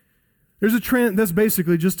 That's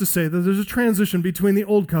basically just to say that there's a transition between the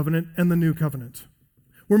Old Covenant and the New Covenant.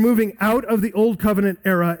 We're moving out of the Old Covenant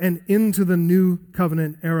era and into the New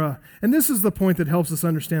Covenant era. And this is the point that helps us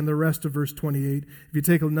understand the rest of verse 28. If you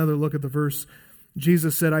take another look at the verse,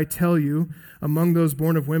 Jesus said, I tell you, among those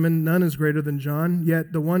born of women, none is greater than John,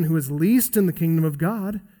 yet the one who is least in the kingdom of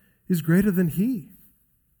God is greater than he.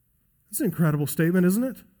 That's an incredible statement, isn't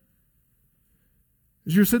it?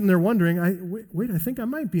 As you're sitting there wondering, I think I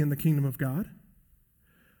might be in the kingdom of God.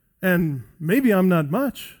 And maybe I'm not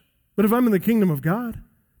much, but if I'm in the kingdom of God,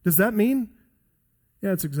 does that mean? Yeah,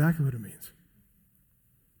 that's exactly what it means.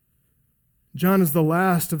 John is the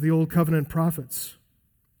last of the Old Covenant prophets.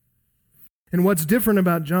 And what's different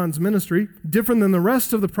about John's ministry, different than the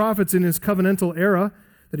rest of the prophets in his covenantal era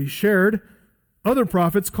that he shared, other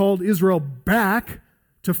prophets called Israel back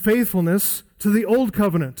to faithfulness to the Old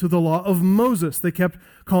Covenant, to the law of Moses. They kept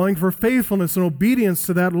calling for faithfulness and obedience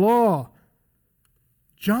to that law.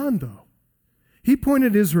 John, though, he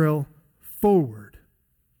pointed Israel forward,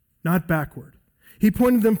 not backward. He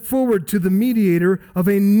pointed them forward to the mediator of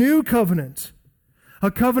a new covenant,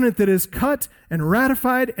 a covenant that is cut and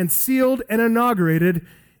ratified and sealed and inaugurated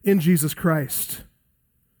in Jesus Christ.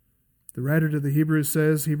 The writer to the Hebrews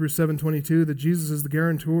says, Hebrews 7:22, that Jesus is the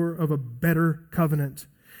guarantor of a better covenant.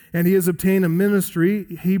 And he has obtained a ministry,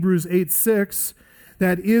 Hebrews 8:6,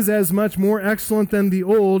 that is as much more excellent than the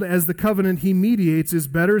old as the covenant he mediates is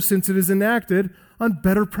better, since it is enacted on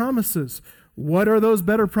better promises. What are those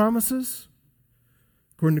better promises?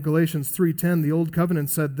 According to Galatians 3:10, the old covenant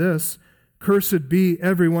said this, cursed be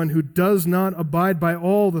everyone who does not abide by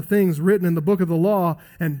all the things written in the book of the law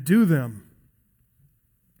and do them.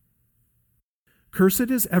 Cursed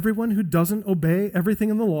is everyone who doesn't obey everything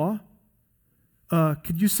in the law.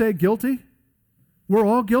 Could you say guilty? We're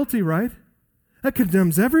all guilty, right? That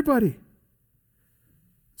condemns everybody.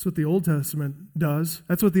 That's what the Old Testament does.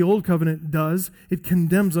 That's what the Old Covenant does. It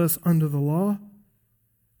condemns us under the law.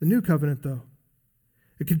 The New Covenant, though,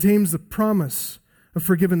 it contains the promise of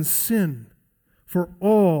forgiven sin for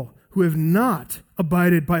all who have not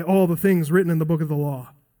abided by all the things written in the book of the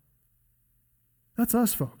law. That's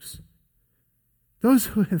us, folks. Those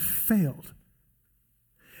who have failed,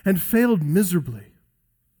 and failed miserably,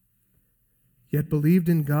 yet believed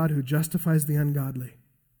in God who justifies the ungodly,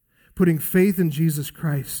 putting faith in Jesus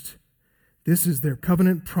Christ. This is their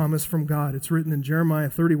covenant promise from God. It's written in Jeremiah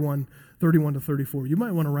 31:31-34. You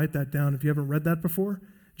might want to write that down if you haven't read that before.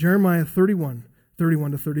 Jeremiah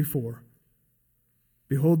 31:31-34.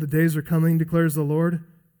 Behold, the days are coming, declares the Lord,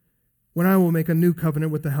 when I will make a new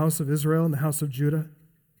covenant with the house of Israel and the house of Judah.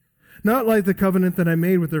 Not like the covenant that I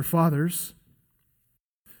made with their fathers.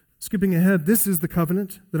 Skipping ahead, this is the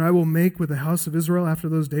covenant that I will make with the house of Israel after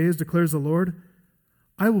those days, declares the Lord.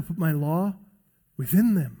 I will put my law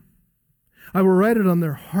within them. I will write it on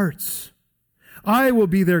their hearts. I will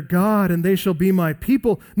be their God, and they shall be my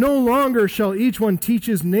people. No longer shall each one teach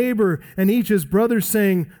his neighbor and each his brother,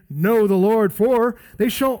 saying, Know the Lord, for they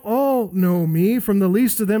shall all know me, from the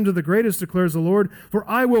least of them to the greatest, declares the Lord. For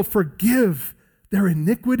I will forgive their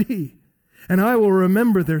iniquity, and I will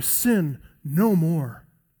remember their sin no more.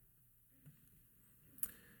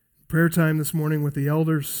 Prayer time this morning with the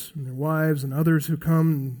elders and their wives and others who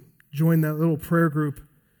come and join that little prayer group.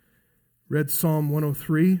 Read Psalm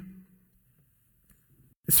 103.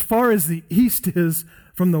 As far as the east is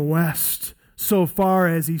from the west, so far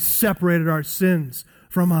as he separated our sins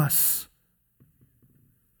from us.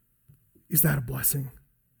 Is that a blessing?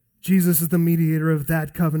 Jesus is the mediator of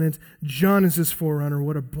that covenant. John is his forerunner.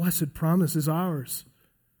 What a blessed promise is ours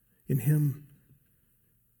in him.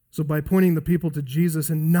 So by pointing the people to Jesus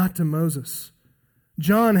and not to Moses,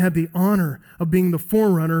 John had the honor of being the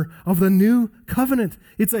forerunner of the new covenant.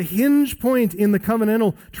 It's a hinge point in the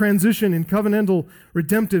covenantal transition, in covenantal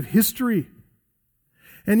redemptive history.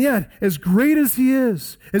 And yet, as great as he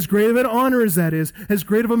is, as great of an honor as that is, as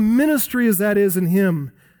great of a ministry as that is in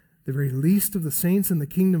him, the very least of the saints in the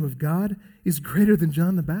kingdom of God is greater than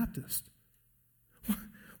John the Baptist.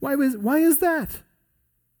 Why is that?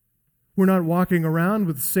 We're not walking around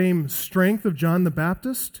with the same strength of John the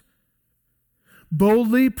Baptist,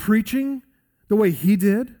 boldly preaching the way he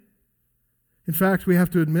did. In fact, we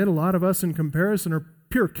have to admit a lot of us in comparison are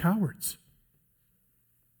pure cowards.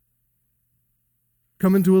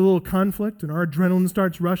 Come into a little conflict and our adrenaline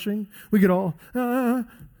starts rushing. We get all,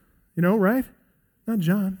 right? Not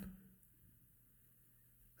John.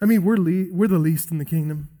 I mean, we're the least in the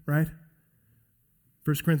kingdom, right?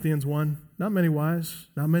 1 Corinthians 1, not many wise,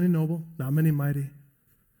 not many noble, not many mighty.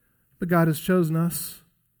 But God has chosen us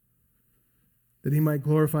that he might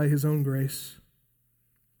glorify his own grace.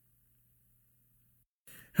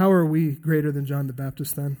 How are we greater than John the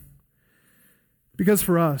Baptist then? Because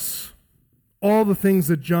for us, all the things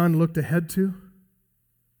that John looked ahead to,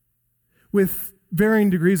 with varying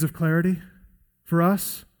degrees of clarity, for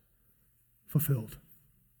us, fulfilled.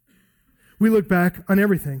 We look back on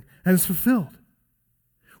everything and it's fulfilled.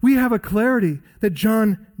 We have a clarity that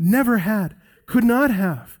John never had, could not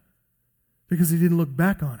have, because he didn't look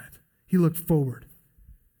back on it. He looked forward.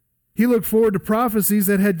 He looked forward to prophecies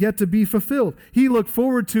that had yet to be fulfilled. He looked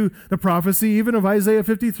forward to the prophecy even of Isaiah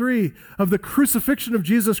 53, of the crucifixion of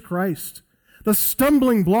Jesus Christ, the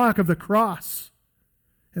stumbling block of the cross.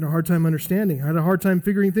 Had a hard time understanding, had a hard time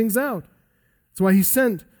figuring things out. That's why he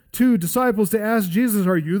sent 2 disciples to ask Jesus,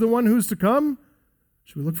 are you the one who's to come?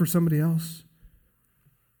 Should we look for somebody else?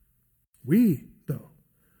 We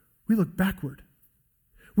look backward.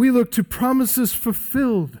 We look to promises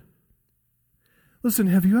fulfilled. Listen,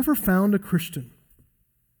 have you ever found a Christian?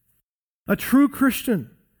 A true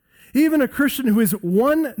Christian, even a Christian who is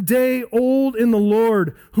 1 day old in the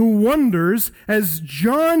Lord, who wonders, as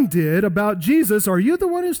John did about Jesus, are you the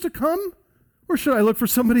one who's to come? Or should I look for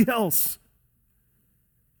somebody else?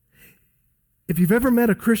 If you've ever met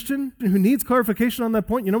a Christian who needs clarification on that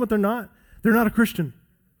point, you know what they're not? They're not a Christian.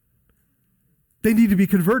 They need to be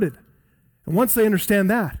converted. And once they understand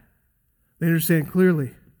that, they understand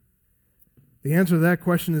clearly. The answer to that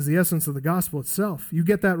question is the essence of the gospel itself. You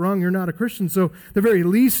get that wrong, you're not a Christian. So the very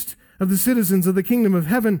least of the citizens of the kingdom of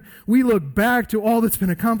heaven, we look back to all that's been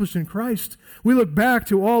accomplished in Christ. We look back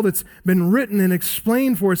to all that's been written and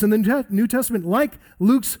explained for us in the New Testament, like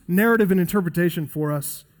Luke's narrative and interpretation for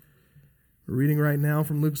us. We're reading right now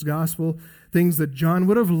from Luke's gospel, things that John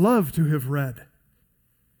would have loved to have read.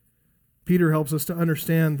 Peter helps us to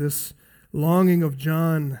understand this longing of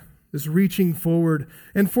John, this reaching forward,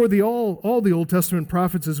 and for all the Old Testament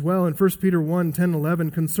prophets as well. In 1 Peter 1, 10,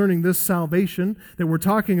 11, concerning this salvation that we're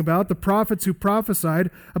talking about, the prophets who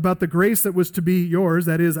prophesied about the grace that was to be yours,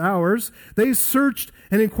 that is ours, they searched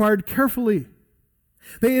and inquired carefully.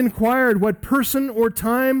 They inquired what person or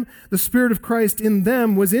time the Spirit of Christ in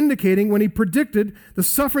them was indicating when he predicted the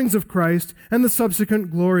sufferings of Christ and the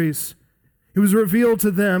subsequent glories. It was revealed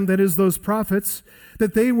to them, that is, those prophets,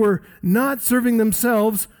 that they were not serving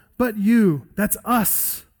themselves, but you, that's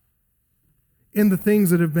us, in the things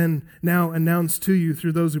that have been now announced to you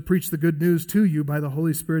through those who preach the good news to you by the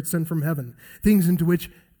Holy Spirit sent from heaven, things into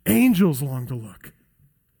which angels long to look.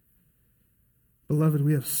 Beloved,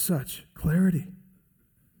 we have such clarity.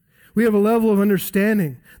 We have a level of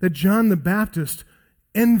understanding that John the Baptist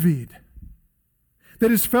envied,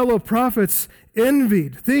 that his fellow prophets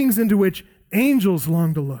envied, things into which angels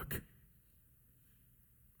long to look.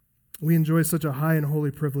 We enjoy such a high and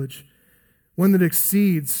holy privilege, one that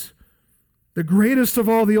exceeds the greatest of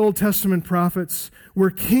all the Old Testament prophets. We're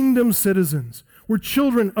kingdom citizens. We're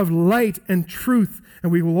children of light and truth,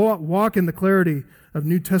 and we walk in the clarity of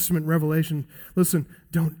New Testament revelation. Listen,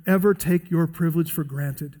 don't ever take your privilege for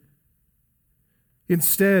granted.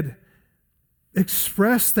 Instead,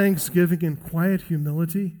 express thanksgiving in quiet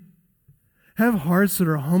humility. Have hearts that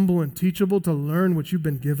are humble and teachable to learn what you've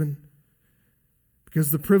been given.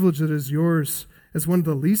 Because the privilege that is yours as one of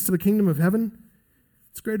the least of the kingdom of heaven,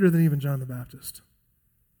 it's greater than even John the Baptist.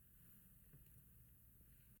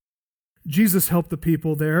 Jesus helped the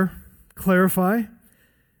people there clarify,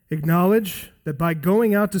 acknowledge that by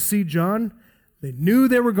going out to see John, they knew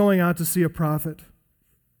they were going out to see a prophet.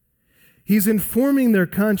 He's informing their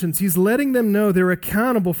conscience. He's letting them know they're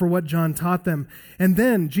accountable for what John taught them. And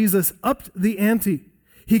then Jesus upped the ante.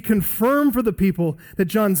 He confirmed for the people that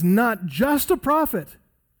John's not just a prophet.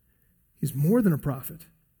 He's more than a prophet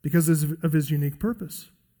because of his unique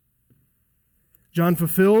purpose. John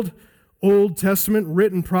fulfilled Old Testament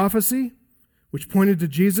written prophecy, which pointed to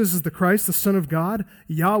Jesus as the Christ, the Son of God,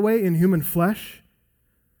 Yahweh in human flesh.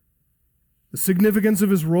 The significance of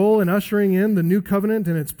his role in ushering in the new covenant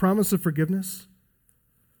and its promise of forgiveness.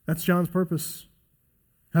 That's John's purpose.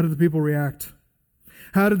 How did the people react?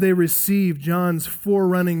 How did they receive John's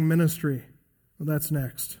forerunning ministry? Well, that's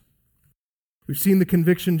next. We've seen the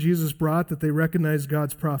conviction Jesus brought that they recognized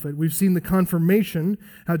God's prophet. We've seen the confirmation,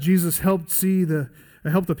 how Jesus helped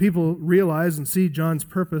the people realize and see John's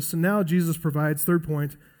purpose. And now Jesus provides, third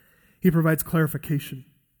point, he provides clarification.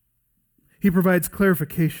 He provides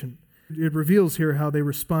clarification. It reveals here how they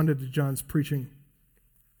responded to John's preaching.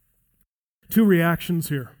 Two reactions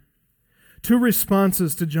here. Two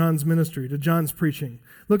responses to John's ministry, to John's preaching.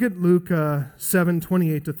 Look at Luke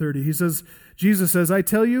 7:28-30. Jesus says, I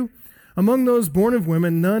tell you, among those born of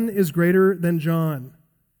women, none is greater than John.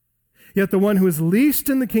 Yet the one who is least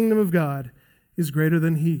in the kingdom of God is greater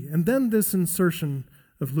than he. And then this insertion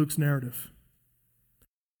of Luke's narrative.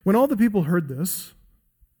 When all the people heard this,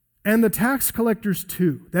 and the tax collectors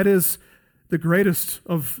too, that is, the greatest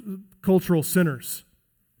of cultural sinners,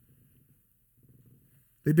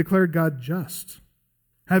 they declared God just,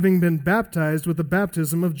 having been baptized with the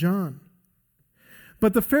baptism of John.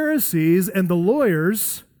 But the Pharisees and the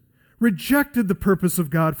lawyers rejected the purpose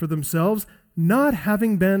of God for themselves, not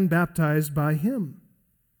having been baptized by him.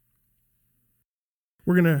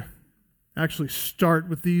 We're going to actually start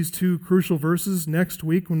with these two crucial verses next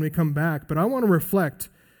week when we come back, but I want to reflect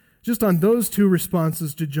just on those two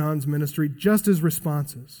responses to John's ministry, just as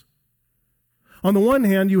responses. On the one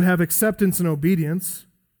hand, you have acceptance and obedience,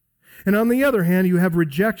 and on the other hand, you have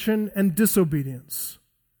rejection and disobedience.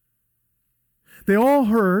 They all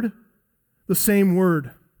heard the same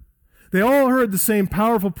word. They all heard the same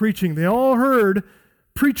powerful preaching. They all heard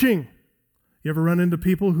preaching. You ever run into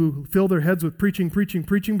people who fill their heads with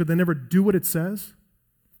preaching, but they never do what it says?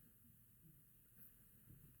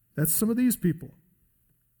 That's some of these people.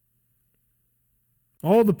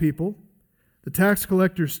 All the people, the tax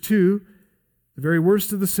collectors too, the very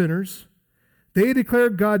worst of the sinners, they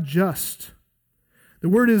declared God just. The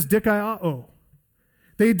word is dikaiao.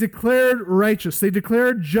 They declared righteous. They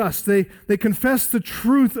declared just. They confessed the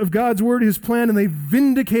truth of God's word, his plan, and they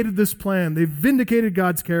vindicated this plan. They vindicated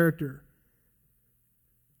God's character.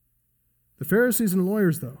 The Pharisees and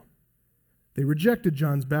lawyers, though, they rejected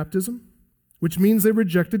John's baptism, which means they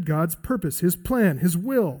rejected God's purpose, his plan, his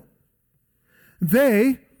will.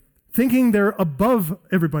 They, thinking they're above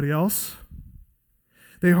everybody else,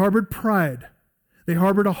 they harbored pride. They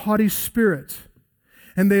harbored a haughty spirit.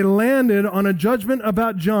 And they landed on a judgment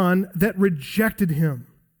about John that rejected him.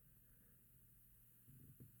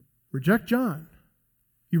 Reject John.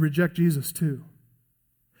 You reject Jesus too.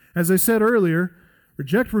 As I said earlier,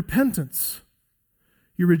 reject repentance.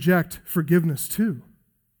 You reject forgiveness too.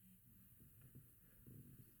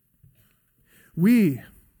 We,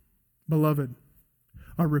 beloved,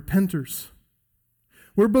 are repenters.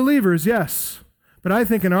 We're believers, yes, but I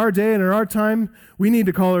think in our day and in our time, we need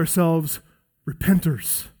to call ourselves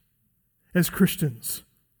repenters as Christians.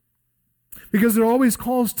 Because it always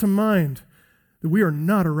calls to mind that we are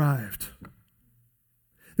not arrived.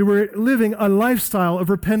 That we're living a lifestyle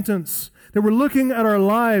of repentance. That we're looking at our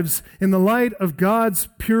lives in the light of God's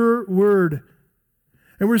pure word.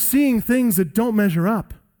 And we're seeing things that don't measure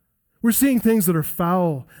up. We're seeing things that are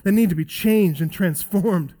foul, that need to be changed and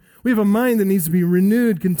transformed. We have a mind that needs to be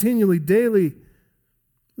renewed continually, daily.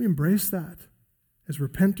 We embrace that as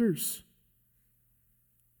repenters.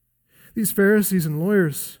 These Pharisees and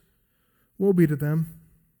lawyers, woe be to them.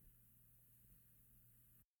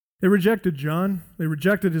 They rejected John. They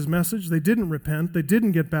rejected his message. They didn't repent. They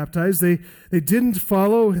didn't get baptized. They didn't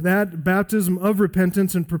follow that baptism of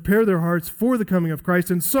repentance and prepare their hearts for the coming of Christ.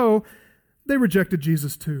 And so they rejected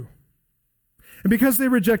Jesus too. And because they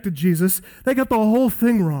rejected Jesus, they got the whole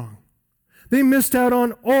thing wrong. They missed out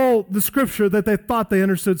on all the Scripture that they thought they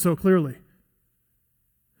understood so clearly.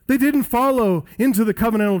 They didn't follow into the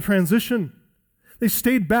covenantal transition. They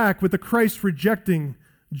stayed back with the Christ-rejecting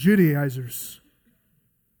Judaizers.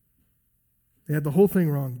 They had the whole thing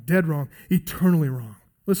wrong, dead wrong, eternally wrong.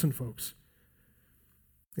 Listen, folks.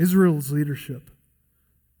 Israel's leadership,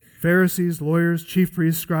 Pharisees, lawyers, chief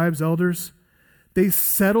priests, scribes, elders, they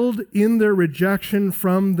settled in their rejection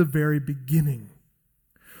from the very beginning.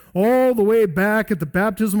 All the way back at the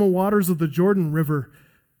baptismal waters of the Jordan River,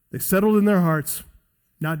 they settled in their hearts,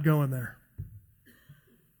 not going there.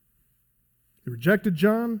 They rejected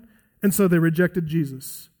John, and so they rejected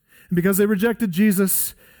Jesus. And because they rejected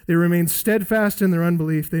Jesus, they remained steadfast in their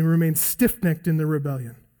unbelief. They remained stiff-necked in their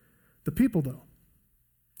rebellion. The people, though,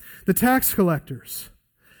 the tax collectors,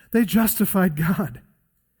 they justified God.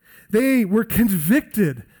 They were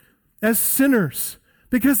convicted as sinners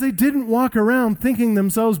because they didn't walk around thinking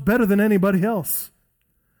themselves better than anybody else.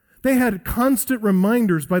 They had constant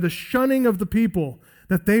reminders by the shunning of the people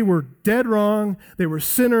that they were dead wrong, they were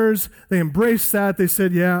sinners, they embraced that. They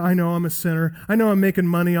said, yeah, I know I'm a sinner. I know I'm making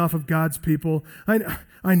money off of God's people.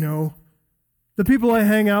 I know. The people I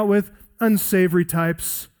hang out with, unsavory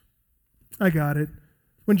types. I got it.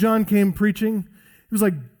 When John came preaching, it was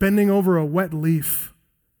like bending over a wet leaf.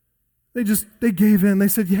 They gave in. They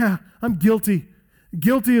said, yeah, I'm guilty.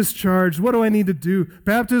 Guilty as charged. What do I need to do?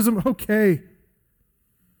 Baptism? Okay.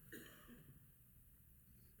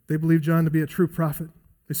 They believed John to be a true prophet.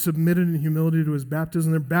 They submitted in humility to his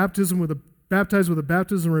baptism. They're baptized with a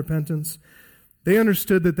baptism of repentance. They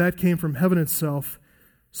understood that came from heaven itself.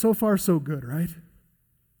 So far, so good, right?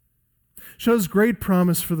 Shows great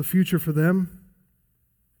promise for the future for them.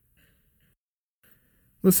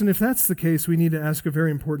 Listen, if that's the case, we need to ask a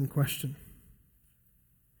very important question.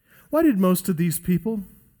 Why did most of these people,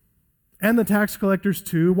 and the tax collectors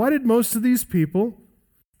too, why did most of these people,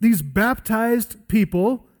 these baptized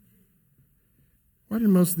people, why did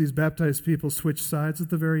most of these baptized people switch sides at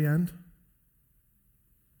the very end?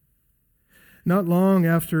 Not long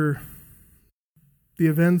after the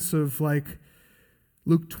events of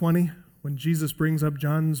Luke 20, when Jesus brings up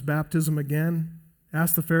John's baptism again,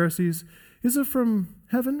 asked the Pharisees, is it from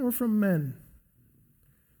heaven or from men?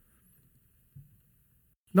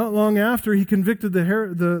 Not long after, he convicted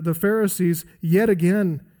the Pharisees yet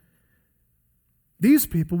again. These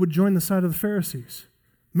people would join the side of the Pharisees,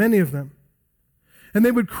 many of them. And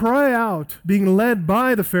they would cry out, being led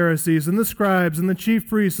by the Pharisees and the scribes and the chief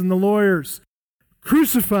priests and the lawyers,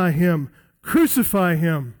 crucify him, crucify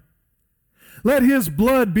him. Let his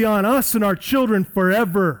blood be on us and our children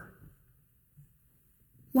forever.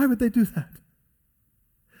 Why would they do that?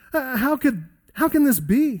 How can this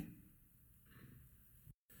be?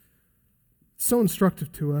 So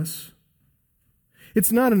instructive to us.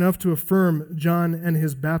 It's not enough to affirm John and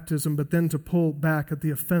his baptism, but then to pull back at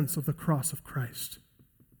the offense of the cross of Christ.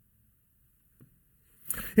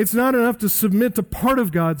 It's not enough to submit to part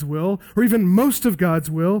of God's will, or even most of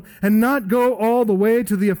God's will, and not go all the way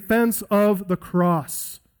to the offense of the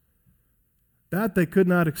cross. That they could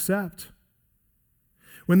not accept.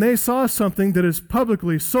 When they saw something that is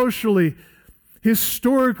publicly, socially,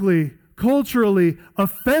 historically, culturally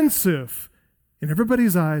offensive in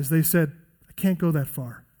everybody's eyes, they said, I can't go that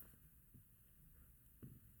far.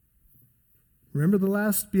 Remember the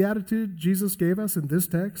last beatitude Jesus gave us in this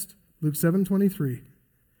text? Luke 7:23.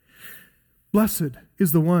 Blessed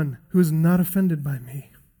is the one who is not offended by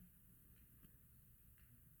me.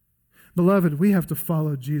 Beloved, we have to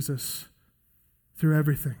follow Jesus through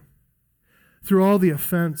everything, through all the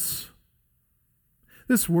offense.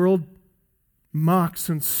 This world mocks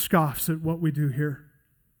and scoffs at what we do here.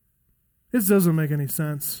 This doesn't make any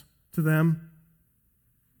sense to them.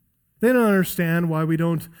 They don't understand why we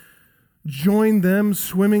don't join them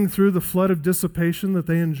swimming through the flood of dissipation that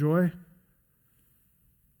they enjoy.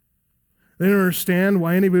 They don't understand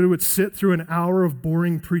why anybody would sit through an hour of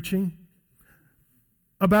boring preaching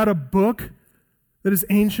about a book that is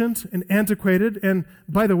ancient and antiquated. And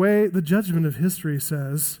by the way, the judgment of history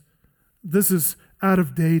says this is out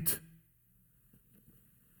of date.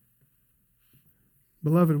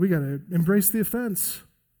 Beloved, we got to embrace the offense.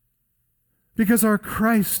 Because our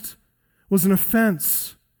Christ was an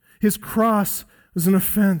offense. His cross was an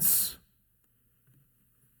offense.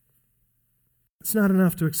 It's not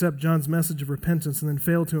enough to accept John's message of repentance and then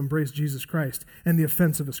fail to embrace Jesus Christ and the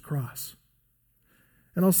offense of his cross.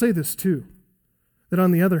 And I'll say this too, that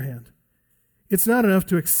on the other hand, it's not enough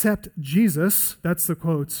to accept Jesus. That's the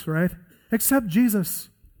quotes, right? Accept Jesus.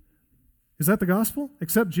 Is that the gospel?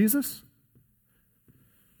 Accept Jesus?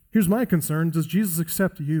 Here's my concern. Does Jesus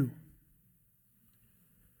accept you?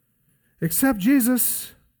 Accept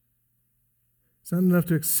Jesus. It's not enough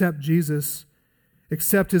to accept Jesus.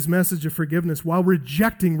 Accept his message of forgiveness while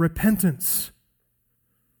rejecting repentance.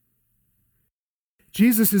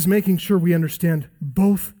 Jesus is making sure we understand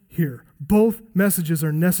both here. Both messages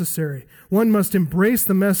are necessary. One must embrace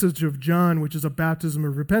the message of John, which is a baptism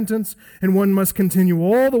of repentance, and one must continue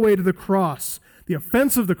all the way to the cross, the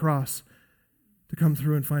offense of the cross, to come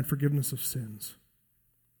through and find forgiveness of sins.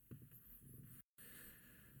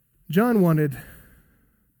 John wanted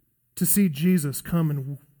to see Jesus come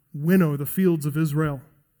and winnow the fields of Israel.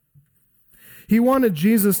 He wanted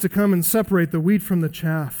Jesus to come and separate the wheat from the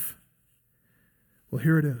chaff. Well,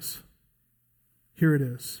 here it is. Here it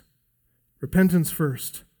is. Repentance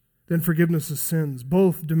first, then forgiveness of sins.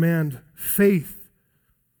 Both demand faith.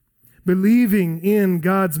 Believing in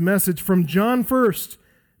God's message from John first,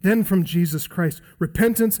 then from Jesus Christ.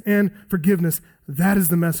 Repentance and forgiveness. That is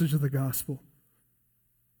the message of the gospel.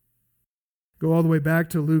 Go all the way back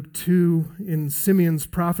to Luke 2 in Simeon's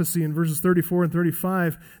prophecy in verses 34 and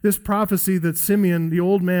 35. This prophecy that Simeon, the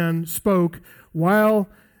old man, spoke while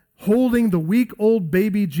holding the weak old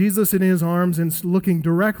baby Jesus in his arms and looking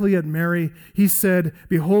directly at Mary, he said,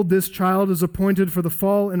 "Behold, this child is appointed for the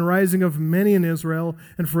fall and rising of many in Israel,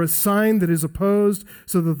 and for a sign that is opposed,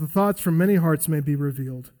 so that the thoughts from many hearts may be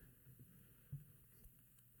revealed."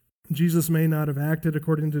 Jesus may not have acted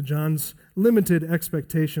according to John's limited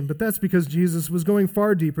expectation, but that's because Jesus was going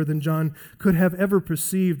far deeper than John could have ever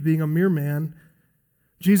perceived, being a mere man.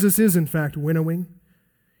 Jesus is, in fact, winnowing.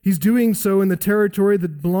 He's doing so in the territory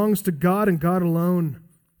that belongs to God and God alone.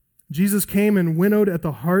 Jesus came and winnowed at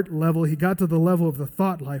the heart level. He got to the level of the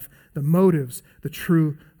thought life, the motives, the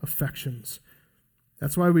true affections.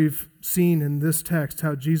 That's why we've seen in this text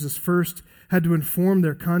how Jesus first had to inform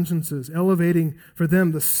their consciences, elevating for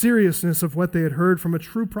them the seriousness of what they had heard from a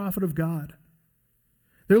true prophet of God.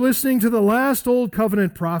 They're listening to the last old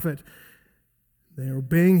covenant prophet. They're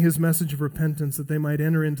obeying his message of repentance that they might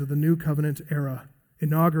enter into the new covenant era,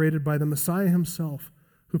 inaugurated by the Messiah himself,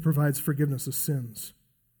 who provides forgiveness of sins.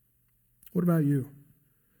 What about you?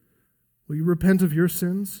 Will you repent of your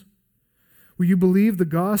sins? Will you believe the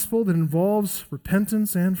gospel that involves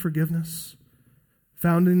repentance and forgiveness,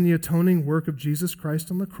 found in the atoning work of Jesus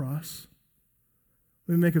Christ on the cross?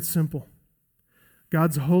 Let me make it simple.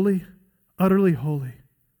 God's holy, utterly holy.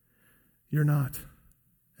 You're not,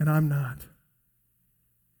 and I'm not.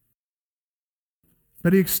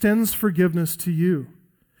 But he extends forgiveness to you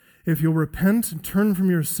if you'll repent and turn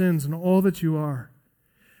from your sins and all that you are,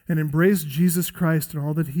 and embrace Jesus Christ and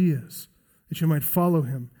all that he is, that you might follow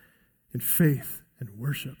him in faith and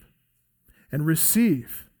worship, and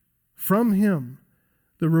receive from him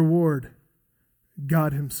the reward,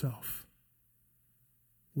 God himself.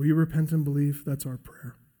 Will you repent and believe? That's our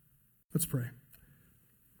prayer. Let's pray.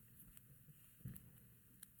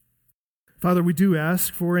 Father, we do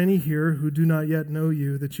ask for any here who do not yet know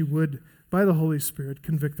you, that you would, by the Holy Spirit,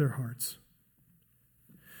 convict their hearts.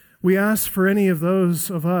 We ask for any of those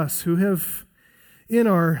of us who have, in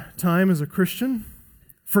our time as a Christian,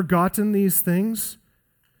 forgotten these things,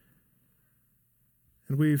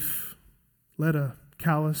 and we've let a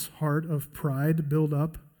callous heart of pride build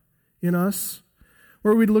up in us,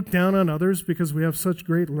 or we'd look down on others because we have such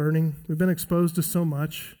great learning. We've been exposed to so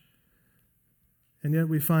much, and yet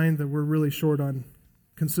we find that we're really short on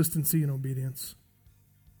consistency and obedience.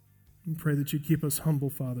 We pray that you'd keep us humble,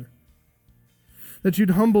 Father. That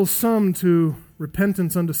you'd humble some to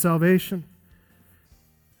repentance unto salvation,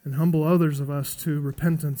 and humble others of us to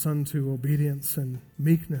repentance unto obedience and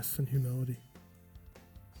meekness and humility.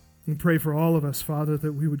 And pray for all of us, Father,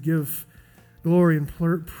 that we would give glory and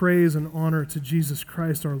praise and honor to Jesus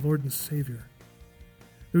Christ, our Lord and Savior.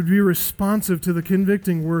 That we would be responsive to the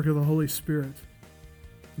convicting work of the Holy Spirit.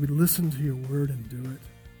 We'd listen to your word and do it.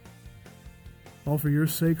 All for your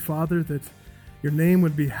sake, Father, that your name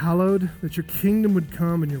would be hallowed, that your kingdom would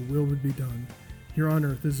come and your will would be done, here on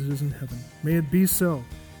earth as it is in heaven. May it be so,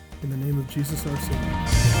 in the name of Jesus our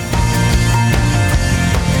Savior.